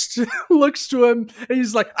looks to him, and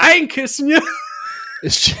he's like, I ain't kissing you.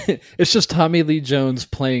 It's just Tommy Lee Jones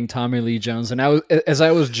playing Tommy Lee Jones. And as I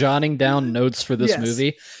was jotting down notes for this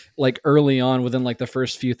movie, like early on, within like the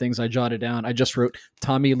first few things I jotted down, I just wrote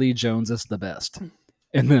Tommy Lee Jones is the best.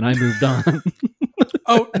 And then I moved on.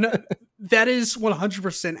 Oh, no, that is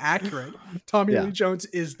 100% accurate. Tommy Lee Jones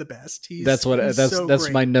is the best. That's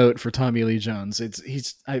my note for Tommy Lee Jones.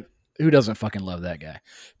 Who doesn't fucking love that guy?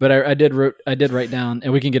 But I did write down,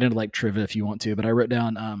 and we can get into like trivia if you want to. But I wrote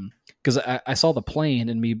down because I saw the plane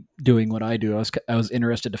and me doing what I do. I was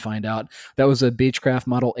interested to find out that was a Beechcraft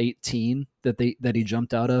Model 18 that he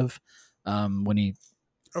jumped out of when he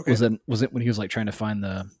Okay. was it when he was like trying to find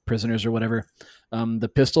the prisoners or whatever. The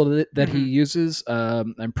pistol that he uses,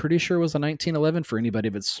 I'm pretty sure was a 1911. For anybody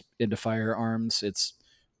that's into firearms,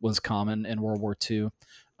 was common in World War II.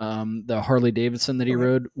 The Harley Davidson that he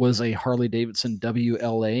rode was a Harley Davidson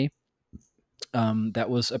WLA that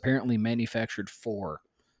was apparently manufactured for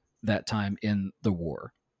that time in the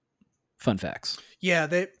war. Fun facts.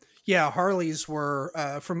 Yeah, Harleys were,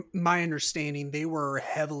 from my understanding, they were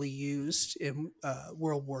heavily used in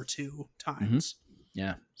World War II times.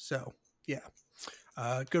 Yeah. So yeah,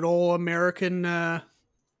 good old American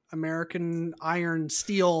iron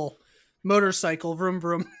steel motorcycle, vroom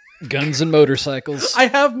vroom. Guns and motorcycles. I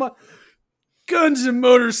have my guns and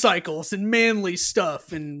motorcycles and manly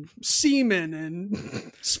stuff and semen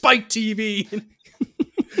and Spike TV and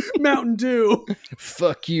Mountain Dew.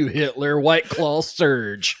 Fuck you, Hitler. White Claw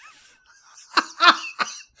Surge.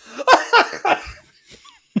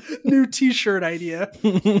 New t-shirt idea.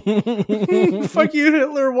 Fuck you,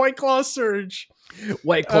 Hitler. White Claw Surge.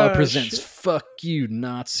 White Claw presents Fuck You,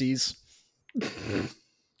 Nazis.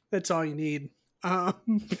 That's all you need. Topical.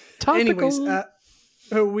 Anyways,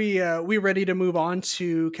 we ready to move on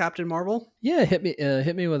to Captain Marvel? Yeah, hit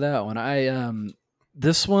me with that one.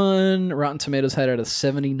 This one, Rotten Tomatoes had it at a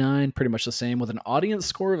 79, pretty much the same, with an audience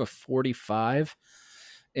score of a 45.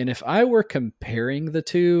 And if I were comparing the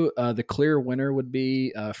two, the clear winner would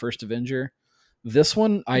be First Avenger. This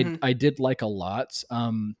one I did like a lot.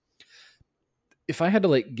 If I had to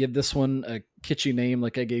like give this one a kitschy name,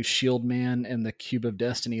 like I gave Shield Man and the Cube of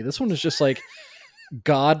Destiny, this one is just like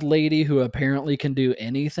God lady who apparently can do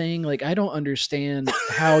anything. Like, I don't understand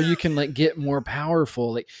how you can like get more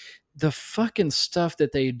powerful. Like, the fucking stuff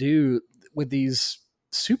that they do with these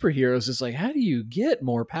superheroes is like, how do you get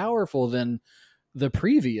more powerful than the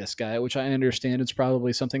previous guy? Which I understand it's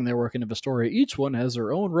probably something they're working of a story. Each one has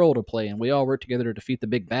their own role to play, and we all work together to defeat the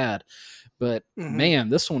big bad. But man,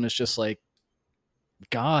 this one is just like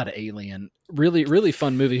God alien. Really, really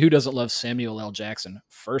fun movie. Who doesn't love Samuel L. Jackson,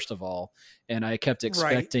 first of all? And I kept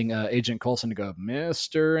expecting Agent Coulson to go,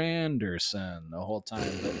 Mr. Anderson, the whole time.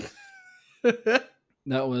 But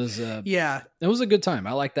that was it was a good time.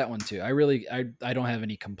 I like that one too. I don't have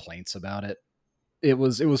any complaints about it. It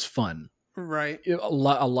was fun. Right. A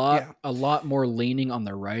lot more leaning on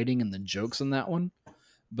the writing and the jokes in that one,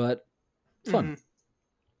 but fun.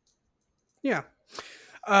 Yeah.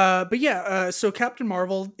 So Captain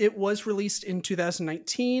Marvel, it was released in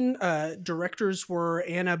 2019. Directors were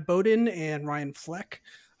Anna Boden and Ryan Fleck.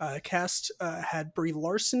 Cast had Brie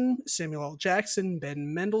Larson, Samuel L. Jackson,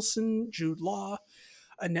 Ben Mendelsohn, Jude Law,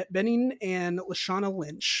 Annette Bening, and Lashana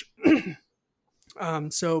Lynch.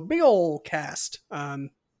 So big old cast.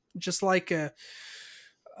 Just like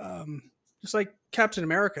Captain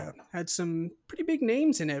America had some pretty big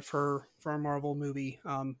names in it for a Marvel movie.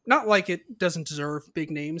 Not like it doesn't deserve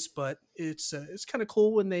big names, but it's kind of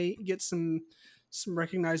cool when they get some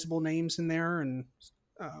recognizable names in there. And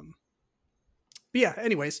but yeah,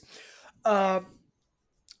 anyways, yeah,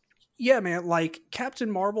 man, like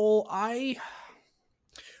Captain Marvel, I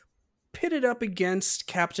pitted up against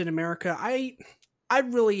Captain America. I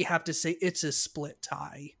really have to say it's a split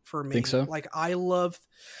tie for me. Think so? Like I love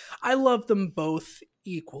them both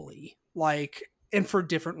equally. Like, and for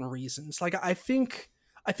different reasons. Like I think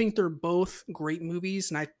they're both great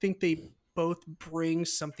movies, and I think they both bring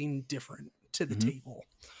something different to the table.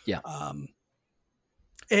 Yeah.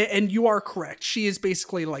 And you are correct. She is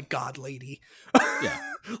basically like God lady. Yeah.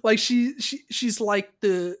 Like she's like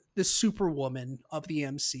the Superwoman of the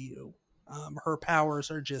MCU. Her powers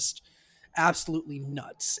are just absolutely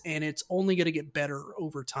nuts, and it's only going to get better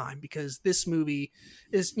over time because this movie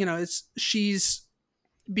is, she's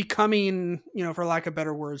becoming, for lack of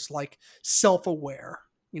better words, like self-aware,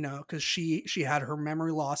 because she had her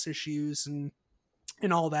memory loss issues and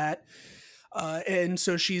all that. And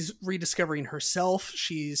so she's rediscovering herself.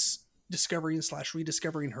 She's discovering /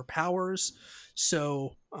 rediscovering her powers.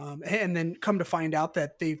 So, and then come to find out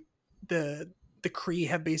that the Kree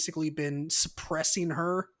have basically been suppressing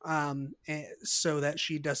her, so that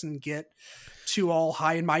she doesn't get too all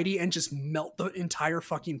high and mighty and just melt the entire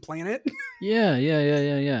fucking planet. Yeah.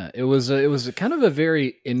 It was a kind of a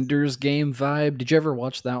very Ender's Game vibe. Did you ever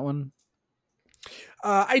watch that one?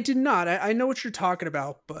 I did not. I know what you're talking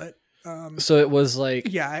about, but so it was like,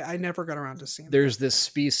 I never got around to seeing. There's this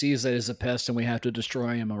species that is a pest, and we have to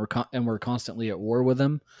destroy him, and we're constantly at war with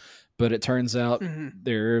them. but it turns out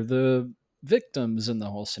they're the victims in the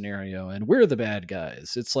whole scenario, and we're the bad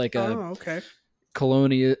guys. It's like a okay.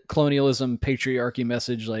 colonialism, patriarchy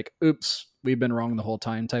message, like, oops, we've been wrong the whole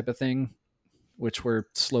time type of thing, which we're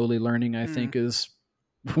slowly learning, I think, as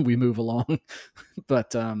we move along.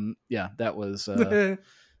 But yeah, that was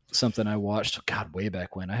something I watched, God, way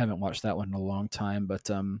back when. I haven't watched that one in a long time, but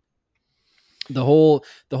the whole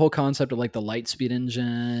concept of like the light speed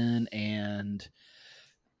engine and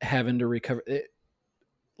having to recover it,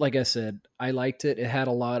 like I said, I liked it. It had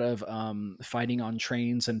a lot of fighting on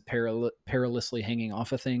trains and perilously hanging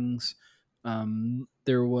off of things.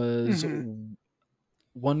 There was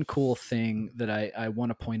one cool thing that I want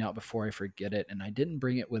to point out before I forget it, and I didn't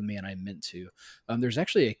bring it with me, and I meant to. There's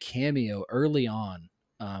actually a cameo early on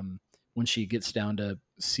when she gets down to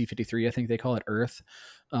C-53, I think they call it, Earth.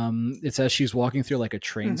 It's as she's walking through like a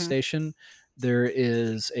train station. There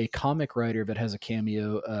is a comic writer that has a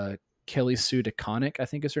cameo, Kelly Sue DeConnick, I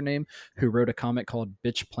think is her name, who wrote a comic called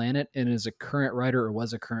Bitch Planet and is a current writer, or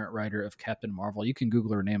was a current writer, of Captain Marvel. You can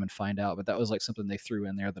Google her name and find out, but that was like something they threw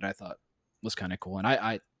in there that I thought was kind of cool. And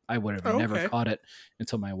I would have never caught it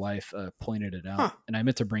until my wife pointed it out. And I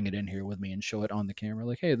meant to bring it in here with me and show it on the camera,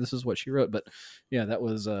 like, hey, this is what she wrote. But yeah, that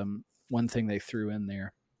was one thing they threw in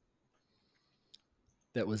there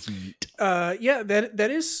that was neat. Yeah,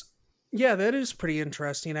 that is pretty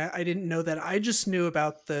interesting. I didn't know that. I just knew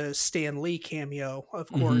about the Stan Lee cameo.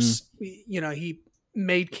 Of course, you know, he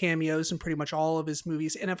made cameos in pretty much all of his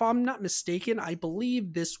movies. And if I'm not mistaken, I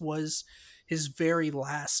believe this was his very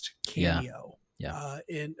last cameo. Yeah.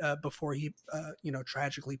 Before he, you know,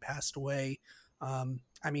 tragically passed away. I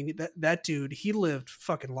mean, that dude, he lived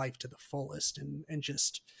fucking life to the fullest and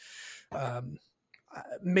just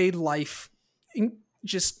made life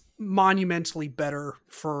just monumentally better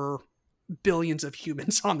for billions of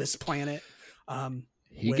humans on this planet.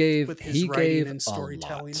 He gave writing and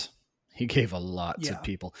storytelling. He gave a lot to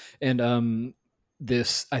people. And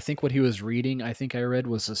this, I think what he was reading, I think I read,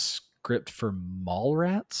 was a script for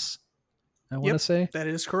Mallrats, I want to say. That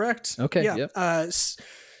is correct. Okay. Yeah. Yep.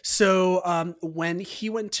 So when he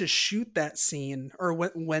went to shoot that scene, or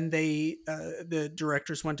when they the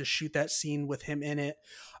directors went to shoot that scene with him in it,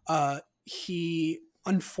 he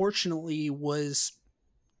unfortunately was,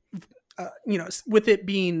 you know, with it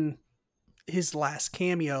being his last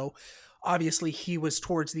cameo, obviously he was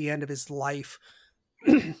towards the end of his life.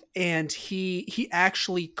 And he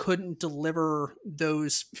actually couldn't deliver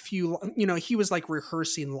those few, you know, he was like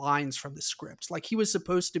rehearsing lines from the script. Like he was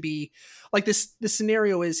supposed to be like this. The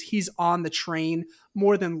scenario is he's on the train,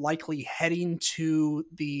 more than likely heading to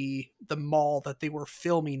the mall that they were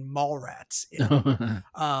filming Mallrats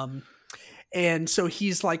in. And so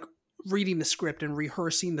he's like reading the script and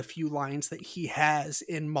rehearsing the few lines that he has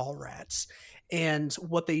in Mallrats. And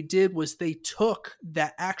what they did was they took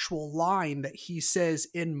that actual line that he says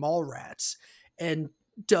in Mallrats and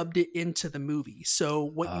dubbed it into the movie. So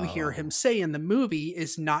what you hear him say in the movie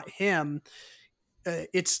is not him.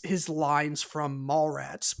 It's his lines from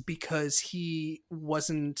Mallrats, because he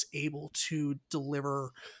wasn't able to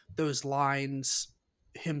deliver those lines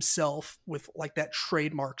himself with like that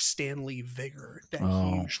trademark Stan Lee vigor that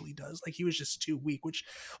he usually does. Like he was just too weak, which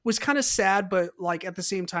was kind of sad, but like at the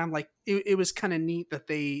same time, like it was kind of neat that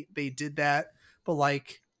they did that. But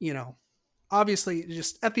like, you know, obviously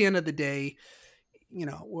just at the end of the day, you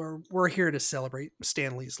know, we're here to celebrate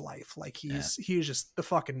Stan Lee's life. Like he was just the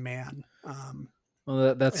fucking man.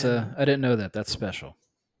 Well, that's I didn't know that. That's special.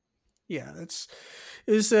 Yeah, it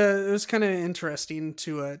was kind of interesting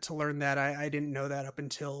to learn that. I didn't know that up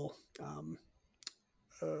until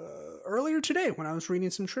earlier today when I was reading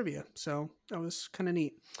some trivia. So that was kind of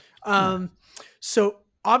neat. So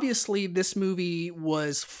obviously this movie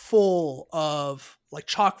was full of like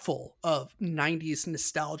chock full of 90s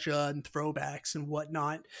nostalgia and throwbacks and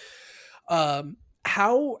whatnot.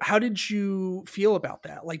 How did you feel about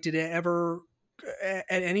that? Like, did it ever, at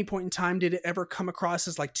any point in time, did it ever come across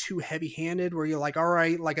as like too heavy-handed, where you're like, all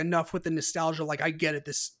right, like enough with the nostalgia, like I get it,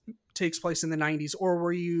 this takes place in the 90s? Or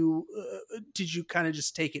were you did you kind of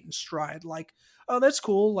just take it in stride, like, oh, that's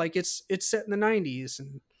cool, like it's set in the 90s?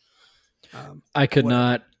 And I could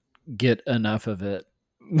not get enough of it.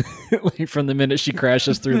 Like from the minute she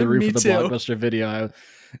crashes through the roof of the Blockbuster Video,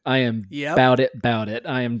 I am about it.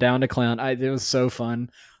 I am down to clown. It was so fun.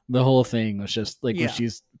 The whole thing was just like when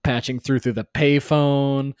she's patching through the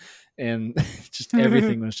payphone, and just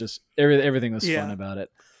everything was just everything was fun about it.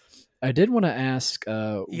 I did want to ask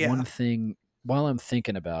one thing while I'm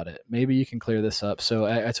thinking about it, maybe you can clear this up. So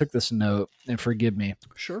I took this note, and forgive me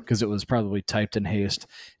Sure. because it was probably typed in haste.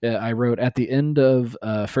 I wrote at the end of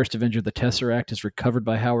First Avenger, the Tesseract is recovered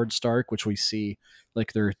by Howard Stark, which we see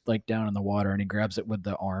like they're like down in the water, and he grabs it with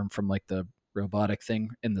the arm from like the robotic thing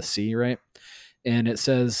in the sea, right? And it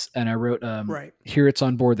says, and I wrote, Right. here it's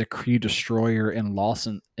on board the Kree destroyer in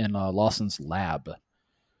Lawson's lab.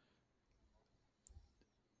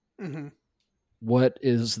 Mm-hmm. What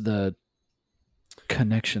is the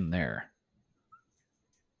connection there?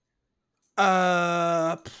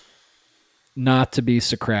 Uh, Not to be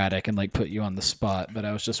Socratic and like put you on the spot, but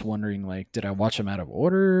I was just wondering, like, did I watch them out of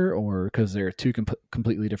order, or because they're two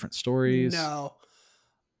completely different stories? no.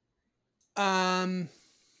 Um,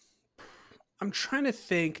 I'm trying to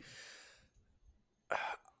think.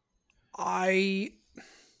 I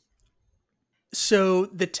So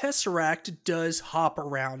the Tesseract does hop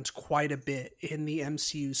around quite a bit in the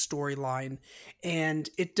MCU storyline, and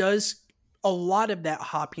it does a lot of that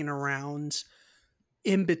hopping around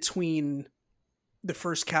in between the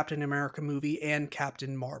first Captain America movie and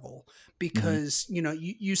Captain Marvel, Mm-hmm. because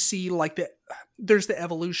you see like there's the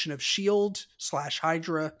evolution of Shield slash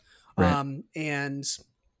Hydra, Right. and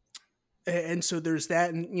so there's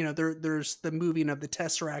that, and there's the moving of the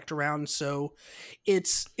Tesseract around, so it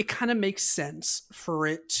kind of makes sense for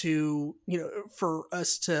it to for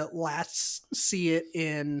us to last see it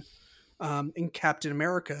in Captain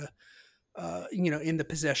America, in the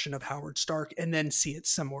possession of Howard Stark, and then see it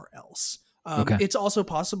somewhere else. Okay. It's also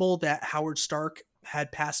possible that Howard Stark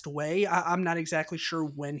had passed away. I'm not exactly sure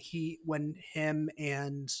when him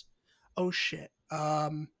and oh shit. Oh,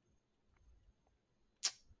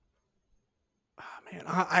 man,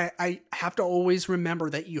 I have to always remember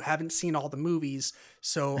that you haven't seen all the movies,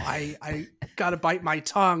 so I gotta bite my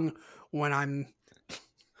tongue when I'm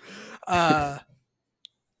uh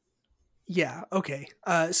yeah, okay.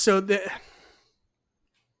 So the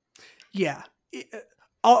yeah,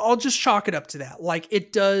 I'll just chalk it up to that. Like the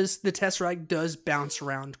Tesseract does bounce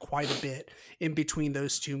around quite a bit in between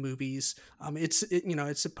those two movies. It's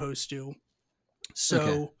supposed to. Okay.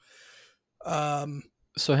 So, um,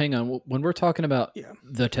 So hang on. When we're talking about yeah.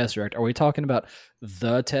 the Tesseract, are we talking about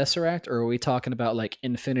the Tesseract, or are we talking about like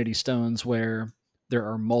Infinity Stones where there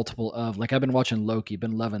are multiple of? Like I've been watching Loki,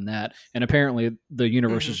 been loving that, and apparently the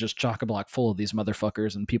universe is Mhm. just chock a block full of these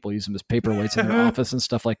motherfuckers, and people use them as paperweights in their office and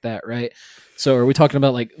stuff like that, right? So are we talking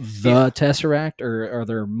about like the Yeah, Tesseract, or are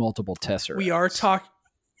there multiple we are Tesseracts? talk.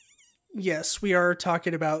 Yes, we are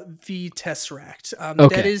talking about the Tesseract. That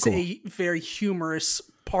Okay, is cool. a very humorous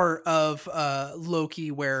part of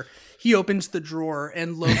Loki, where he opens the drawer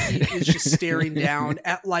and Loki is just staring down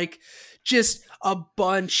at like just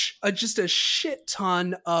just a shit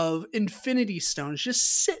ton of Infinity Stones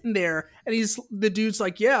just sitting there, and the dude's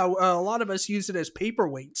like, yeah, a lot of us use it as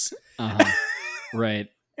paperweights, Uh-huh. Right.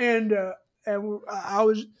 and I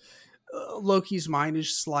was Loki's mind is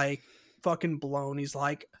just like fucking blown. He's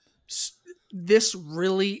like, this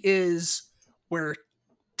really is where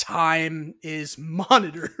time is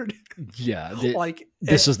monitored. Yeah. like,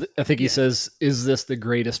 This is, I think he yeah, says, is this the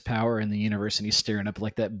greatest power in the universe? And he's staring up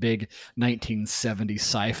like that big 1970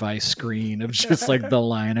 sci-fi screen of just like the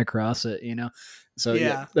line across it, you know? So yeah,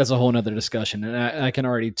 yeah, that's a whole nother discussion. And I can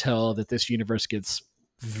already tell that this universe gets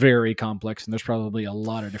very complex, and there's probably a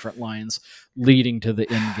lot of different lines leading to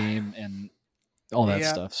the end game and all that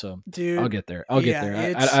yeah, stuff. So I'll dude, get there. I'll get yeah,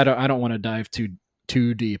 there. it's I don't want to dive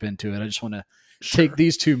too deep into it. I just want to take sure.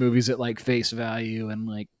 these two movies at like face value and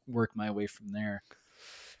like work my way from there.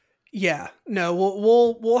 Yeah, no,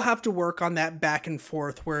 we'll have to work on that back and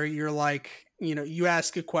forth where you're like, you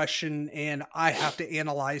ask a question and I have to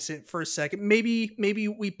analyze it for a second. Maybe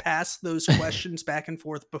we pass those questions back and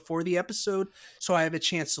forth before the episode, so I have a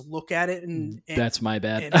chance to look at it, That's my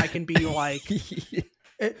bad. and I can be like,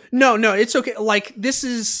 no, it's okay. Like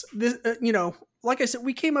this, like I said,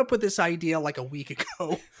 we came up with this idea like a week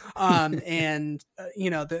ago, and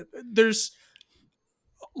there's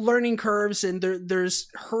learning curves, and there's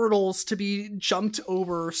hurdles to be jumped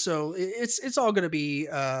over, so it's all going to be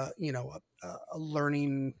a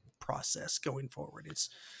learning process going forward.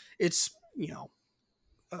 It's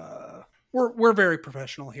uh we're very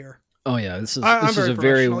professional here. Oh yeah, I'm this is very a very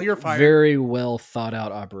professional. You're fired. very well thought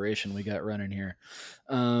out operation we got running here.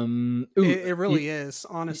 Ooh, It really is,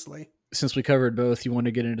 honestly. since we covered both, you want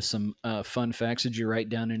to get into some fun facts? Did you write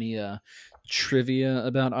down any trivia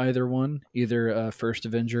about either one, either First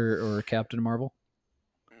Avenger or Captain Marvel?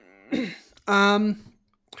 um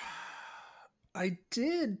I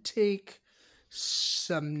did take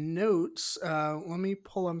some notes. Let me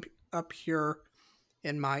pull them up here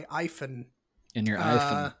in my iPhone. In your Uh,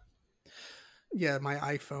 iPhone? yeah, my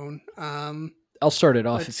iPhone. I'll start it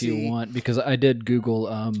off Let's if you see. want, because I did Google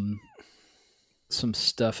some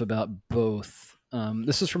stuff about both.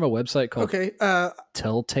 This is from a website called Okay.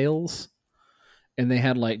 Telltales, and they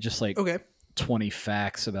had like just like Okay. 20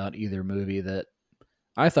 facts about either movie that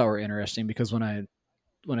I thought were interesting, because when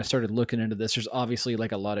I started looking into this, there's obviously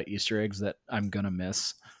like a lot of Easter eggs that I'm gonna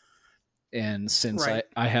miss. And since Right.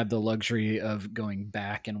 I have the luxury of going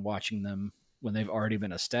back and watching them when they've already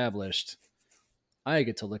been established, I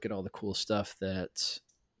get to look at all the cool stuff that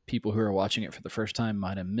people who are watching it for the first time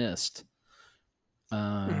might have missed.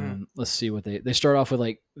 Hmm. Let's see what they start off with,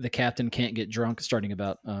 like the captain can't get drunk, starting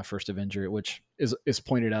about First Avenger, which is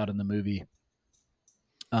pointed out in the movie.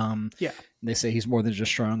 Yeah. They say he's more than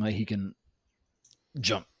just strong; like he can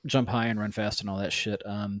jump high and run fast and all that shit.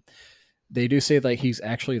 They do say like he's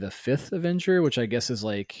actually the fifth Avenger, which I guess is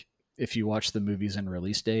like if you watch the movies and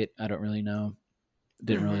release date. I don't really know.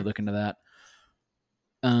 Didn't really Hmm. look into that.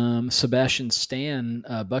 Sebastian Stan,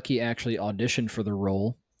 Bucky actually auditioned for the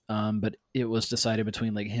role, but it was decided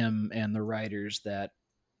between like him and the writers that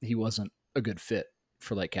he wasn't a good fit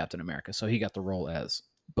for like Captain America, so he got the role as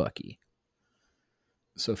Bucky.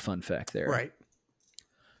 So fun fact there. Right.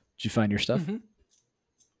 Did you find your stuff? Hmm.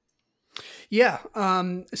 Yeah.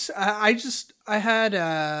 So I had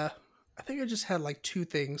I think I just had like two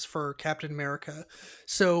things for Captain America.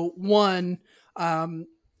 So one, um,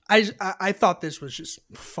 I thought this was just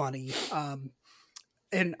funny.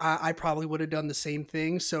 And I probably would have done the same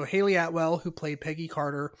thing. So Haley Atwell, who played Peggy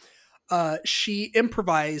Carter, she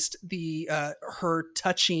improvised the her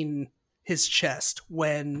touching his chest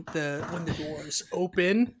when the doors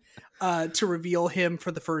open to reveal him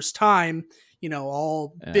for the first time. You know,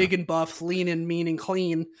 all Yeah. big and buff, lean and mean and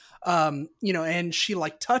clean. You know, and she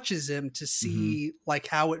like touches him to Mm-hmm. see like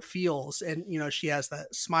how it feels, and you know, she has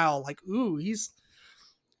that smile, like, "Ooh, he's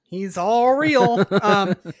all real."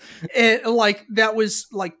 It like that was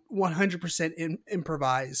like 100%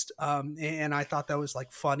 improvised, and I thought that was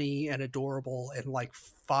like funny and adorable, and like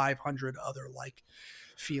 500 other like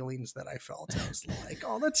feelings that I felt. I was like,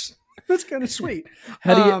 oh, that's kind of sweet.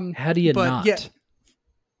 How do you But yeah, not?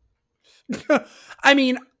 I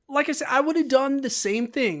mean, like I said, I would have done the same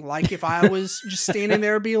thing. Like if I was just standing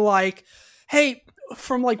there, be like, hey,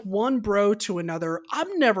 from like one bro to another,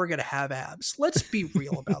 I'm never gonna have abs. Let's be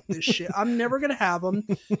real about this shit. I'm never gonna have them.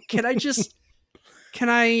 Can I just can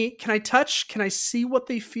I touch? Can I see what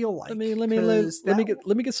they feel like? Because that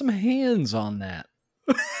Let me get some hands on that.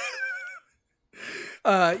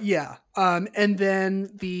 yeah. And then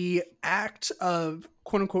the act of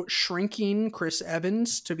quote unquote shrinking Chris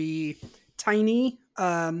Evans to be tiny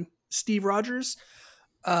Steve Rogers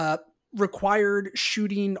uh, required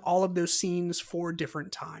shooting all of those scenes 4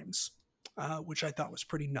 different times, which I thought was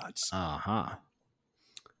pretty nuts. Uh-huh.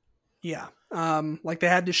 Yeah. Like they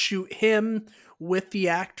had to shoot him with the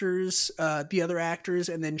actors, the other actors,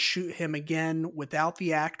 and then shoot him again without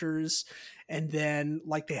the actors. And then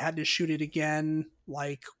like they had to shoot it again,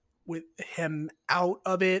 like with him out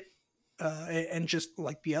of it. And just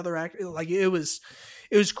like the other actor, like it was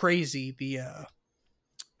crazy.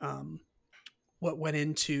 Um, what went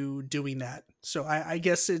into doing that. So I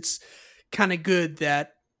guess it's kind of good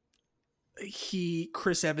that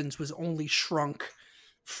Chris Evans was only shrunk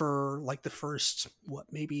for like the first what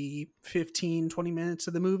maybe 15, 20 minutes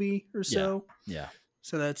of the movie or Yeah. so. Yeah.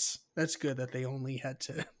 So that's good that they only had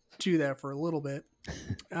to do that for a little bit.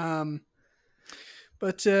 Um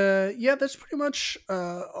but yeah, that's pretty much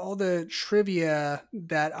all the trivia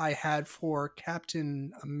that I had for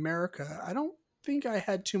Captain America. I don't think I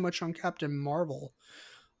had too much on Captain Marvel.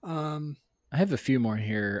 Um I have a few more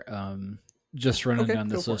here. Just running okay, down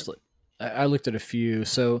go this for it. list. I looked at a few.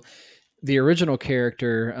 So the original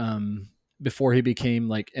character, before he became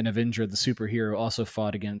like an Avenger, the superhero, also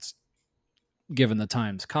fought against, given the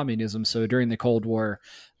times, communism. So during the Cold War,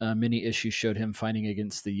 many issues showed him fighting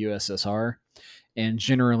against the USSR, and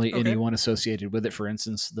generally Okay. anyone associated with it. For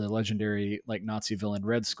instance, the legendary like Nazi villain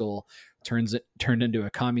Red Skull turned into a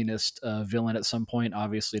communist villain at some point,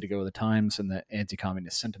 obviously to go with the times and the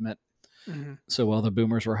anti-communist sentiment. Mhm. So while the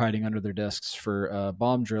boomers were hiding under their desks for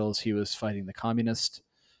bomb drills, he was fighting the communists.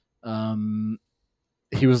 Um,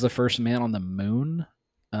 he was the first man on the moon.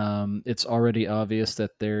 It's already obvious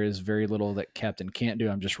that there is very little that Captain can't do.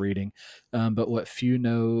 I'm just reading. But what few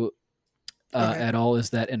know Okay. at all is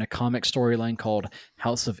that in a comic storyline called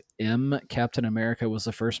House of M, Captain America was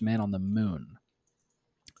the first man on the moon.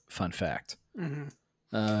 Fun fact. Mhm.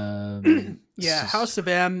 This Yeah, is, House of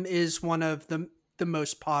M is one of the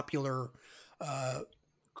most popular uh,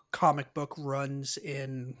 comic book runs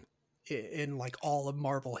in like all of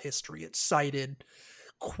Marvel history. It's cited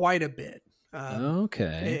quite a bit.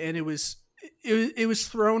 Okay. And it was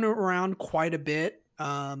thrown around quite a bit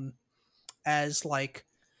as like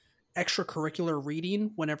extracurricular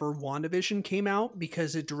reading whenever WandaVision came out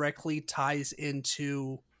because it directly ties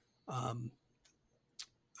into um,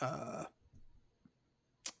 uh,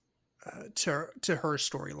 to her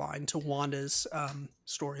storyline, to Wanda's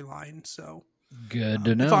storyline. So, Good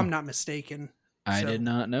to if I'm know. not mistaken, I did so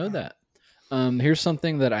not know that. Here's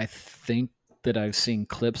something that I think that I've seen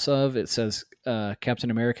clips of. It says Captain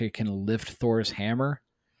America can lift Thor's hammer.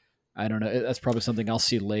 I don't know. That's probably something I'll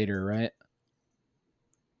see later, right?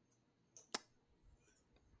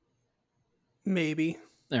 maybe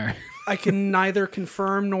All right. I can neither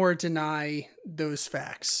confirm nor deny those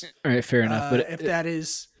facts. All right, fair enough. But If that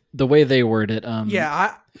is, the way they word it,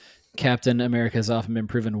 yeah, Captain America has often been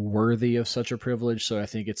proven worthy of such a privilege. So I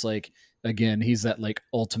think it's like, again, he's that like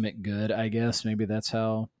ultimate good, I guess. Maybe that's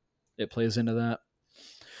how it plays into that.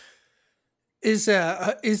 is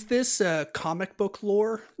this comic book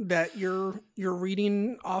lore that you're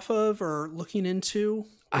reading off of or looking into,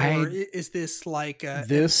 or is this like MCU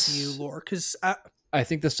This lore? Because I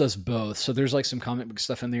think this does both. So there's like some comic book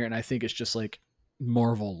stuff in there, and I think it's just like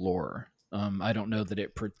Marvel lore. I don't know that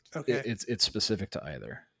okay, it's specific to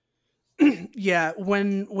either. yeah,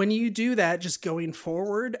 when you do that, just going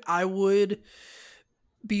forward, I would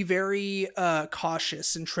be very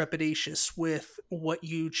cautious and trepidatious with what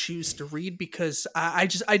you choose to read because I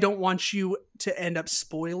don't want you to end up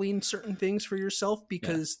spoiling certain things for yourself Yeah,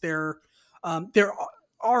 because there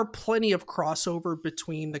are plenty of crossover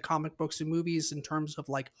between the comic books and movies in terms of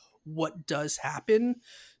like what does happen.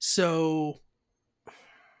 So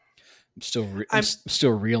I'm I'm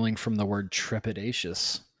still reeling from the word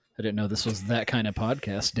trepidatious. I didn't know this was that kind of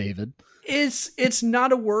podcast, David. it's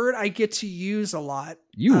not a word I get to use a lot.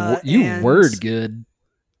 You And word good.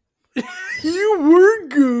 you were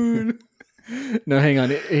good. No, hang on.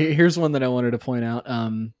 Here's one that I wanted to point out.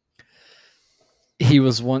 He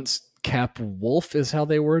was once Cap Wolf, is how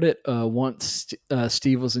they word it. Once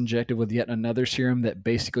Steve was injected with yet another serum that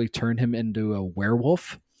basically turned him into a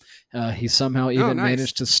werewolf. He somehow Oh, even nice.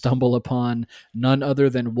 managed to stumble upon none other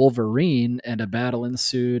than Wolverine, and a battle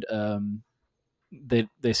ensued.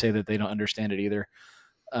 They say that they don't understand it either.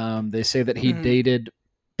 They say that he Mhm. dated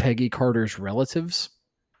Peggy Carter's relatives.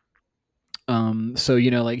 So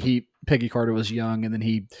like Peggy Carter was young, and then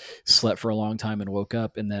he slept for a long time and woke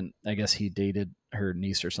up, and then I guess he dated her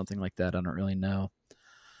niece or something like that. I don't really know.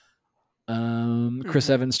 Chris Mhm.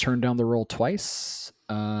 Evans turned down the role twice.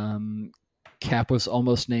 Cap was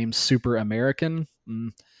almost named Super American.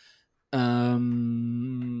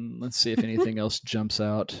 Let's see if anything else jumps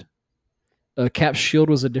out. Cap's shield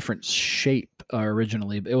was a different shape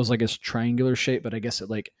originally. It was like a triangular shape, but I guess it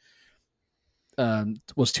like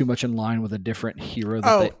was too much in line with a different hero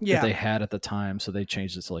Oh, that yeah. they had at the time, so they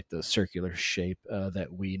changed it to like the circular shape that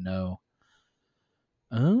we know.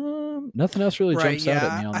 Nothing else really Right. jumps out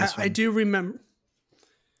at Yeah. me on this I one. do remember.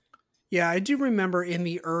 Yeah, I do remember in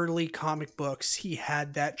the early comic books, he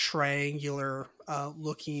had that triangular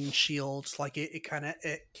looking shield. Like it kind of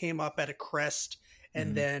it came up at a crest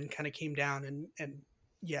and Mhm. then kind of came down and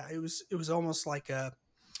yeah, it was almost like a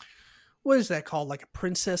what is that called? Like a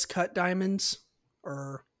princess cut diamonds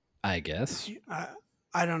or I guess. I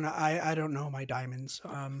I don't know. I don't know my diamonds.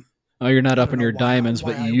 Oh, you're not I up don't in know your diamonds,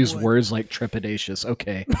 why but you I use would. words like trepidatious.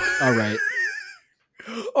 Okay, all right.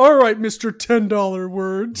 All right, Mr. $10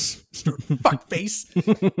 words. Mr. Fuckface.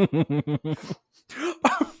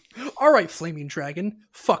 All right, Flaming Dragon,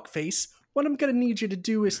 fuckface. What I'm gonna need you to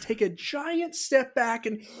do is take a giant step back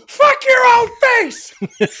and fuck your own face!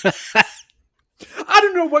 I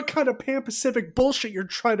don't know what kind of Pan Pacific bullshit you're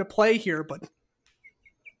trying to play here, but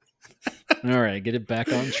All right, get it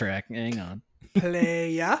back on track. Hang on.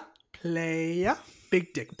 playa, playa,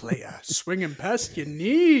 big dick playa, swinging past your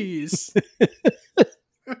knees.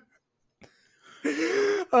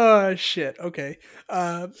 Shit. Okay.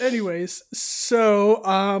 Anyways,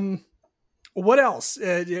 so what else?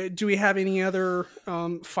 Do we have any other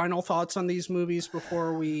final thoughts on these movies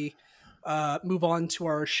before we move on to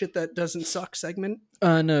our shit that doesn't suck segment?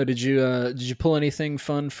 No, did you pull anything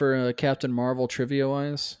fun for Captain Marvel trivia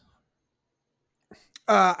wise?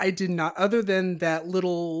 I did not, other than that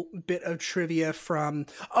little bit of trivia from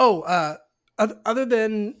other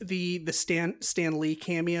than the Stan Lee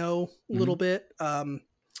cameo Mm-hmm. little bit.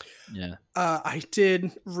 Yeah. I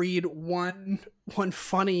did read one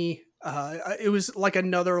funny. It was like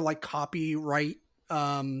another like copyright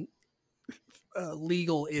um,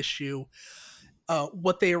 legal issue.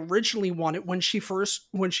 What they originally wanted when she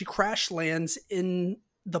crash lands in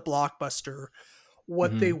the blockbuster,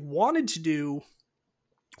 what Mm-hmm. they wanted to do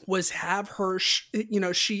was have her,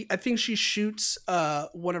 I think she shoots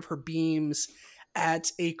one of her beams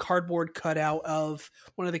at a cardboard cutout of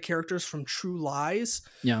one of the characters from True Lies.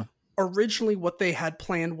 Yeah. Originally, what they had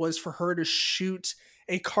planned was for her to shoot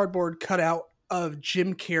a cardboard cutout of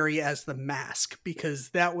Jim Carrey as the Mask, because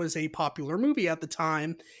that was a popular movie at the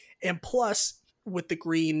time. And plus, with the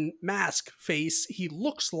green mask face, he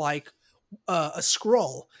looks like a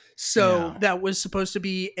Skrull. So Yeah. that was supposed to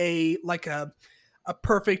be a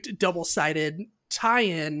perfect double-sided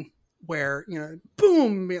tie-in where,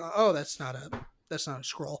 boom, oh, that's not a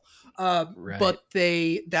Skrull. Right. But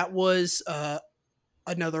that was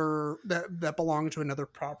another that belonged to another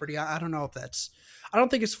property. I don't know if I don't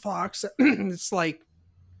think it's Fox. It's like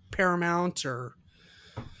Paramount or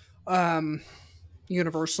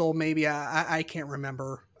Universal, maybe. I can't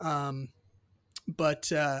remember.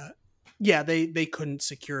 But yeah, they couldn't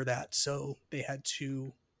secure that, so they had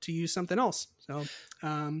to use something else. So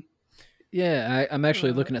yeah, I'm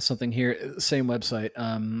actually looking at something here. Same website.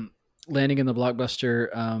 Landing in the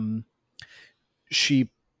Blockbuster. She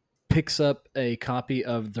picks up a copy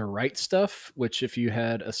of The Right Stuff, which if you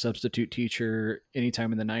had a substitute teacher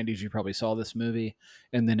anytime in the 90s, you probably saw this movie.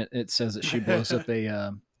 And then it says that she blows up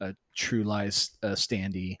a True Lies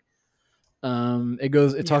standee.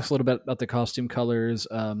 It talks a little bit about the costume colors.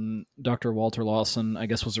 Dr. Walter Lawson, I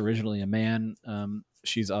guess, was originally a man.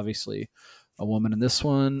 She's obviously a woman in this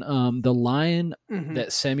one. The line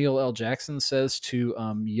that Samuel L. Jackson says to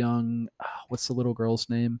young, what's the little girl's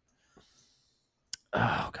name?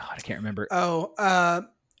 Oh God, I can't remember.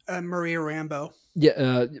 Maria Rambeau.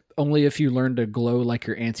 Yeah, only if you learn to glow like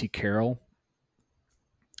your Auntie Carol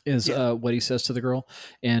is what he says to the girl.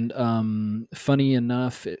 And funny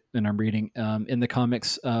enough, and I'm reading in the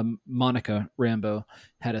comics, Monica Rambeau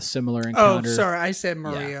had a similar encounter. Oh, sorry, I said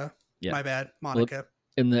Maria. Yeah. My bad, Monica. Well,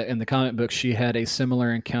 in the comic book, she had a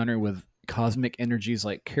similar encounter with cosmic energies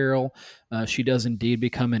like Carol. She does indeed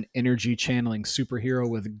become an energy channeling superhero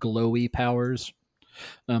with glowy powers.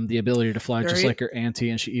 The ability to fly just like her auntie,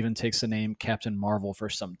 and she even takes the name Captain Marvel for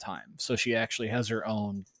some time. So she actually has her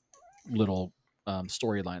own little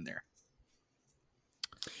storyline there.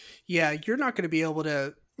 Yeah, you're not going to be able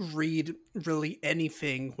to read really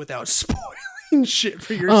anything without spoiling shit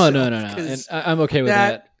for yourself. Oh no, and I'm okay with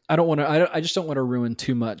that. I don't want to. I just don't want to ruin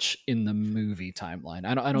too much in the movie timeline.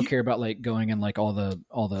 I don't care about like going in like all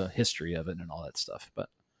the history of it and all that stuff. But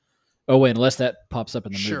unless that pops up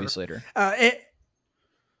in the movies later.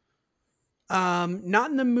 Not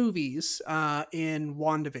in the movies. In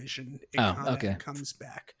WandaVision, it comes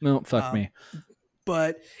back. No, fuck me.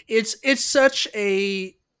 But it's such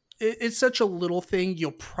a little thing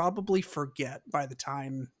you'll probably forget by the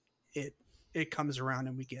time it comes around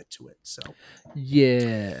and we get to it. So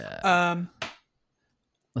yeah.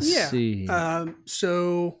 Let's see.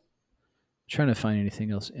 So trying to find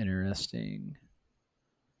anything else interesting.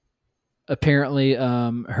 Apparently,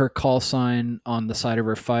 her call sign on the side of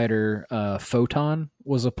her fighter, Photon,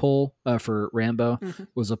 was a pull for Rambeau.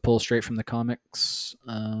 Was a pull straight from the comics.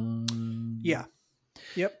 Yeah.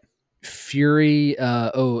 Yep. Fury,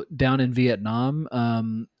 down in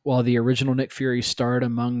Vietnam. While the original Nick Fury starred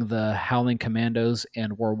among the Howling Commandos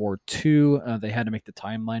in World War II, they had to make the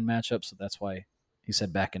timeline match up, so that's why he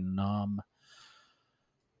said back in Nam.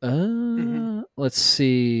 Let's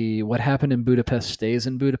see. What happened in Budapest stays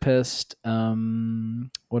in Budapest.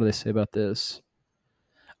 What do they say about this?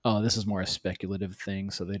 Oh, this is more a speculative thing,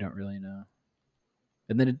 so they don't really know.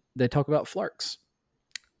 And then they talk about Flarks.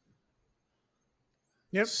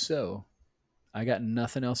 Yep. So, I got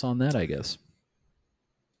nothing else on that, I guess.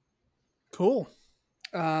 Cool.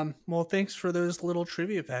 Well, thanks for those little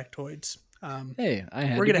trivia factoids. Hey, I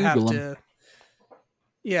had we're to gonna Google have them.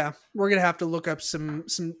 Yeah, we're gonna have to look up some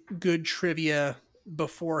good trivia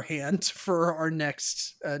beforehand for our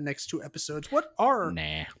next two episodes.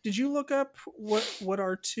 Did you look up what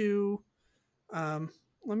are two? Let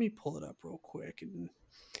me pull it up real quick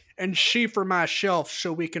and see for myself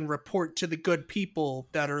so we can report to the good people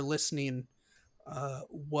that are listening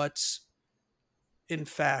what in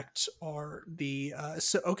fact are the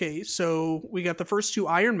so we got the first two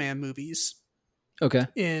Iron Man movies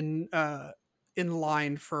in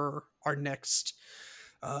line for our next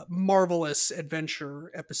marvelous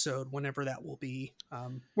adventure episode, whenever that will be.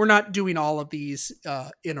 We're not doing all of these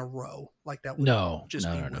in a row, like that would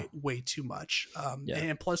be way too much.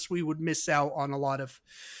 And plus we would miss out on a lot of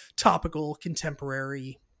topical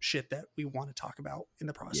contemporary shit that we want to talk about in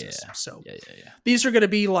the process. So these are going to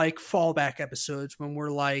be like fallback episodes when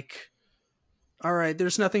we're like, all right,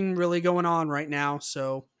 there's nothing really going on right now,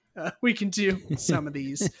 so we can do some of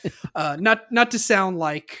these. Not to sound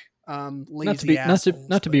like lazy assholes.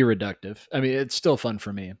 Not to be reductive. I mean, it's still fun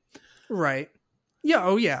for me. Right. Yeah.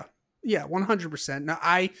 Oh yeah. Yeah. 100%. Now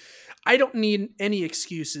I don't need any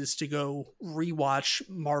excuses to go rewatch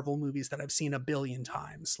Marvel movies that I've seen a billion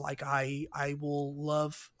times. Like I will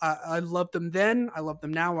love, I love them then. I love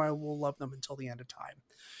them now. I will love them until the end of time.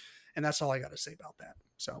 And that's all I got to say about that.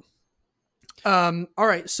 So, all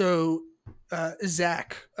right. So,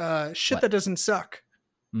 Zach, shit What? that doesn't suck.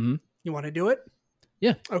 Mm-hmm. You want to do it?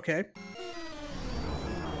 Yeah. Okay.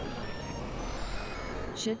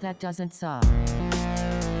 Shit that doesn't suck.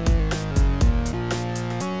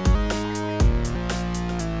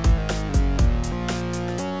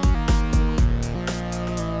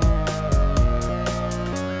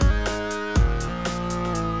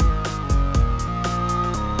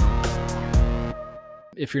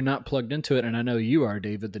 If you're not plugged into it, and I know you are,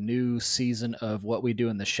 David, the new season of What We Do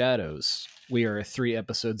in the Shadows, we are 3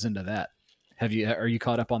 episodes into that. Are you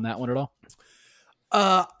caught up on that one at all?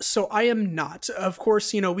 So I am not. Of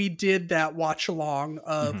course, we did that watch along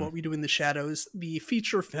of Mhm. What We Do in the Shadows, the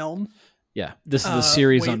feature film. Yeah, this is the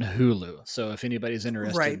series wait. on Hulu. So if anybody's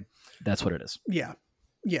interested, Right. that's what it is. Yeah.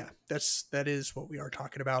 Yeah, that is what we are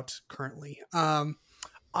talking about currently.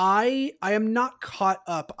 I am not caught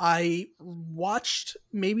up. I watched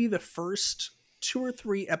maybe the first 2 or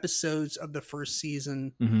 3 episodes of the first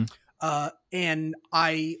season, Mm-hmm. and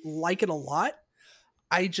I like it a lot.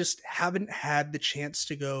 I just haven't had the chance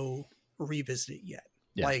to go revisit it yet.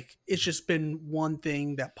 Yeah. Like it's just been one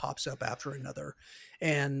thing that pops up after another,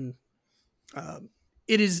 and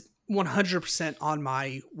it is 100% on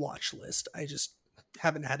my watch list. I just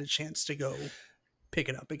haven't had a chance to go pick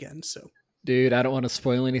it up again. So, Dude, I don't want to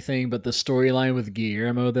spoil anything, but the storyline with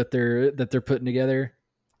Guillermo that they're putting together,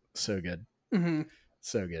 so good,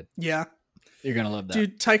 so good. yeah, You're gonna love that,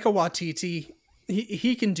 dude. Taika Waititi,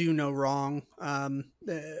 he can do no wrong.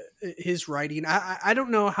 His writing, I don't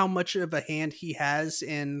know how much of a hand he has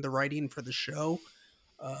in the writing for the show,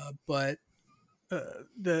 but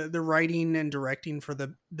the writing and directing for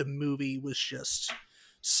the movie was just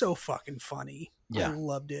so fucking funny. Yeah. I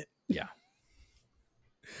loved it. Yeah.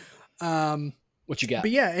 What you got?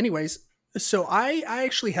 But yeah, anyways, so I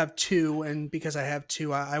actually have 2, and because I have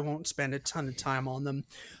 2, I won't spend a ton of time on them.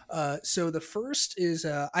 So the first is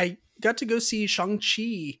I got to go see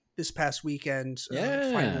Shang-Chi this past weekend.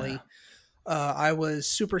 Yeah. Finally. I was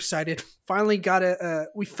super excited. Finally got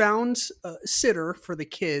we found a sitter for the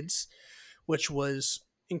kids, which was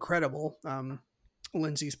incredible.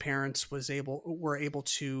 Lindsay's parents were able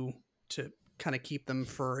to kind of keep them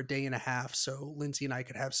for a day and a half, so Lindsay and I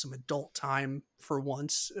could have some adult time for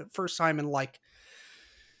once. First time in like,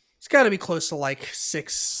 it's got to be close to like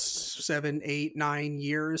 6, 7, 8, 9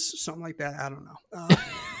 years, something like that. I don't know.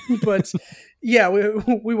 But yeah,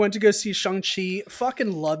 we went to go see Shang-Chi.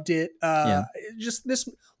 Fucking loved it. Just this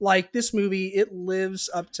movie, it lives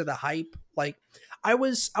up to the hype. Like I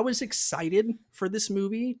was excited for this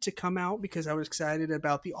movie to come out because I was excited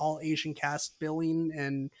about the all Asian cast billing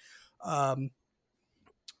and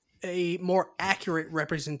a more accurate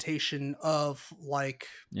representation of like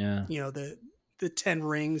the 10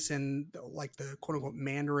 rings and like the quote unquote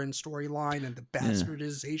Mandarin storyline and the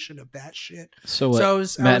bastardization of that shit. So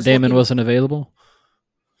what? Matt Damon wasn't available?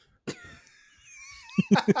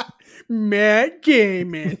 Matt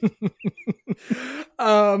Damon.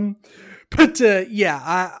 But yeah,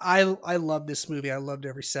 I love this movie. I loved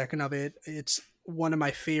every second of it. It's one of my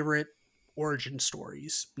favorite origin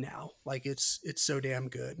stories now. Like it's so damn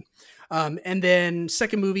good. And then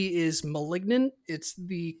second movie is Malignant. It's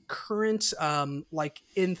the current like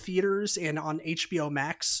in theaters and on HBO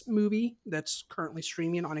Max movie that's currently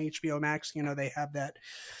streaming on HBO Max. They have that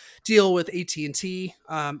deal with AT&T,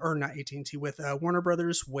 or not AT&T, with Warner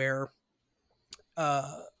Brothers, where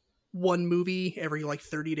one movie every like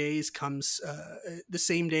 30 days comes the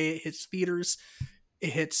same day it hits theaters.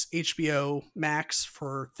 It hits HBO Max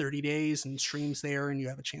for 30 days and streams there, and you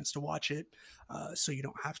have a chance to watch it. So you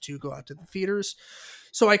don't have to go out to the theaters.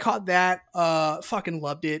 So I caught that, fucking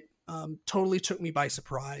loved it. Totally took me by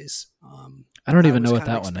surprise. I don't even know what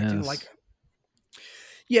that one is.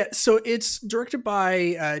 Yeah, so it's directed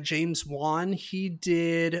by James Wan. He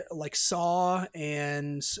did like Saw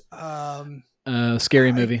and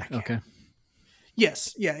Scary Movie. Okay.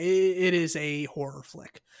 Yes, yeah, it is a horror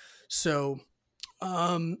flick. So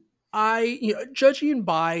judging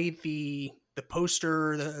by the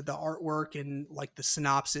poster, the artwork, and like the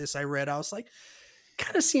synopsis I read, I was like,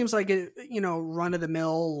 kind of seems like a run of the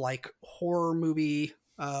mill like horror movie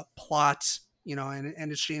plot,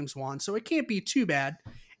 and it's James Wan, so it can't be too bad.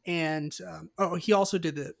 And he also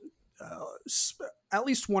did the at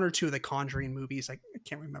least one or two of the Conjuring movies. I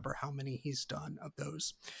can't remember how many he's done of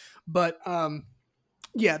those, but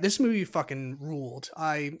yeah, this movie fucking ruled.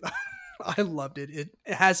 I I loved it. It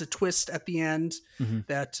has a twist at the end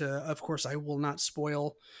that, of course, I will not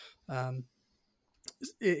spoil.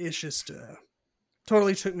 It's just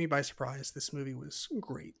totally took me by surprise. This movie was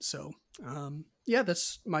great. So yeah,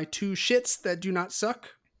 that's my 2 shits that do not suck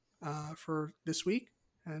for this week.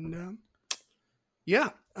 And yeah.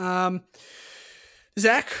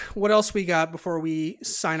 Zach, what else we got before we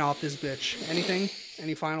sign off this bitch? Anything?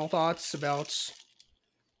 Any final thoughts about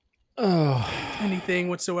anything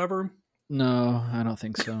whatsoever? No, I don't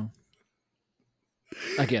think so.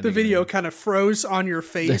 Again, The video kind of froze on your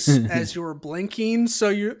face as you were blinking, so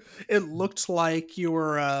it looked like you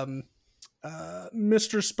were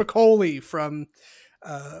Mr. Spicoli from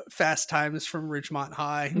Fast Times from Ridgemont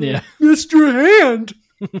High. Yeah. Mr. Hand.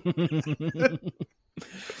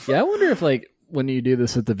 Yeah, I wonder if like when you do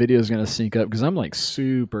this, if the video is going to sync up, because I'm like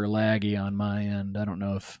super laggy on my end. I don't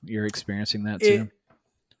know if you're experiencing that too.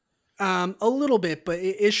 A little bit, but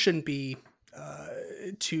it shouldn't be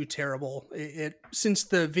too terrible. Since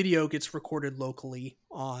the video gets recorded locally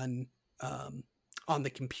on the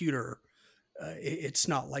computer, it's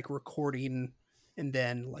not like recording and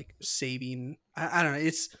then like saving. I don't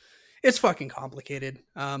know. It's fucking complicated.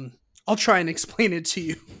 I'll try and explain it to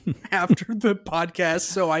you after the podcast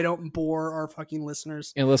so I don't bore our fucking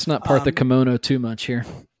listeners. And let's not part the kimono too much here.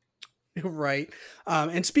 Right.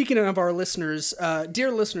 And speaking of our listeners,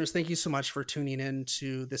 dear listeners, thank you so much for tuning in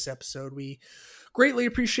to this episode. We greatly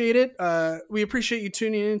appreciate it. We appreciate you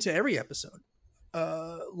tuning in to every episode.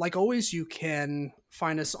 Like always, you can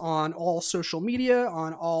find us on all social media,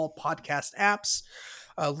 on all podcast apps.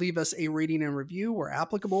 Leave us a rating and review where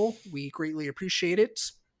applicable. We greatly appreciate it.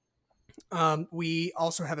 We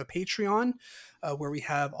also have a Patreon where we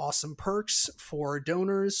have awesome perks for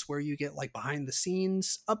donors, where you get like behind the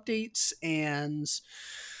scenes updates and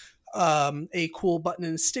a cool button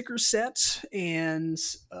and sticker set and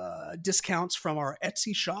discounts from our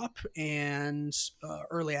Etsy shop and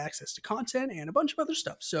early access to content and a bunch of other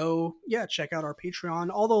stuff. So yeah, check out our Patreon.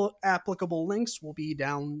 All the applicable links will be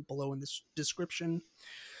down below in this description.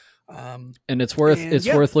 And it's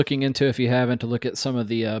worth looking into if you haven't, to look at some of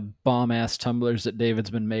the bomb ass tumblers that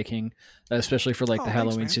David's been making, especially for like the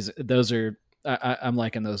Halloween season. Those are I'm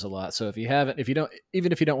liking those a lot. So if you haven't, if you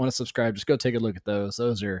don't want to subscribe, just go take a look at those.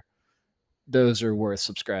 Those are worth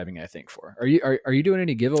subscribing, I think. For are you doing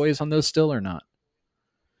any giveaways on those still or not?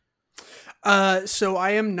 So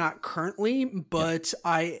I am not currently, but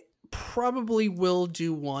I probably will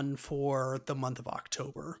do one for the month of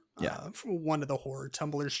October. For one of the horror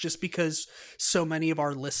tumblers, just because so many of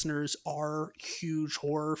our listeners are huge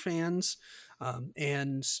horror fans.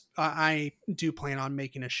 And I do plan on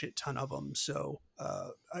making a shit ton of them. So,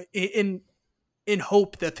 in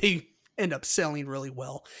hope that they end up selling really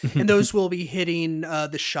well, and those will be hitting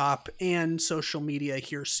the shop and social media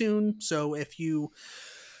here soon. So if you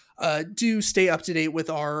do stay up to date with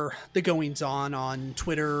the goings on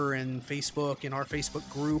Twitter and Facebook and our Facebook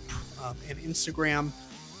group and Instagram,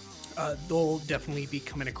 they'll definitely be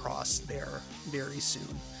coming across there very soon.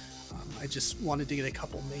 I just wanted to get a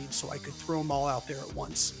couple made so I could throw them all out there at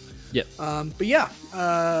once. Yep. But yeah,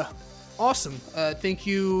 awesome. Thank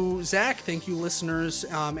you, Zach. Thank you, listeners.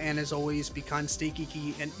 And as always, be kind, stay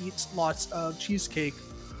geeky, and eat lots of cheesecake.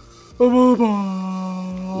 Bye-bye.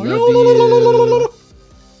 Love you.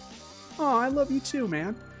 Oh, I love you too,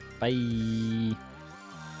 man. Bye.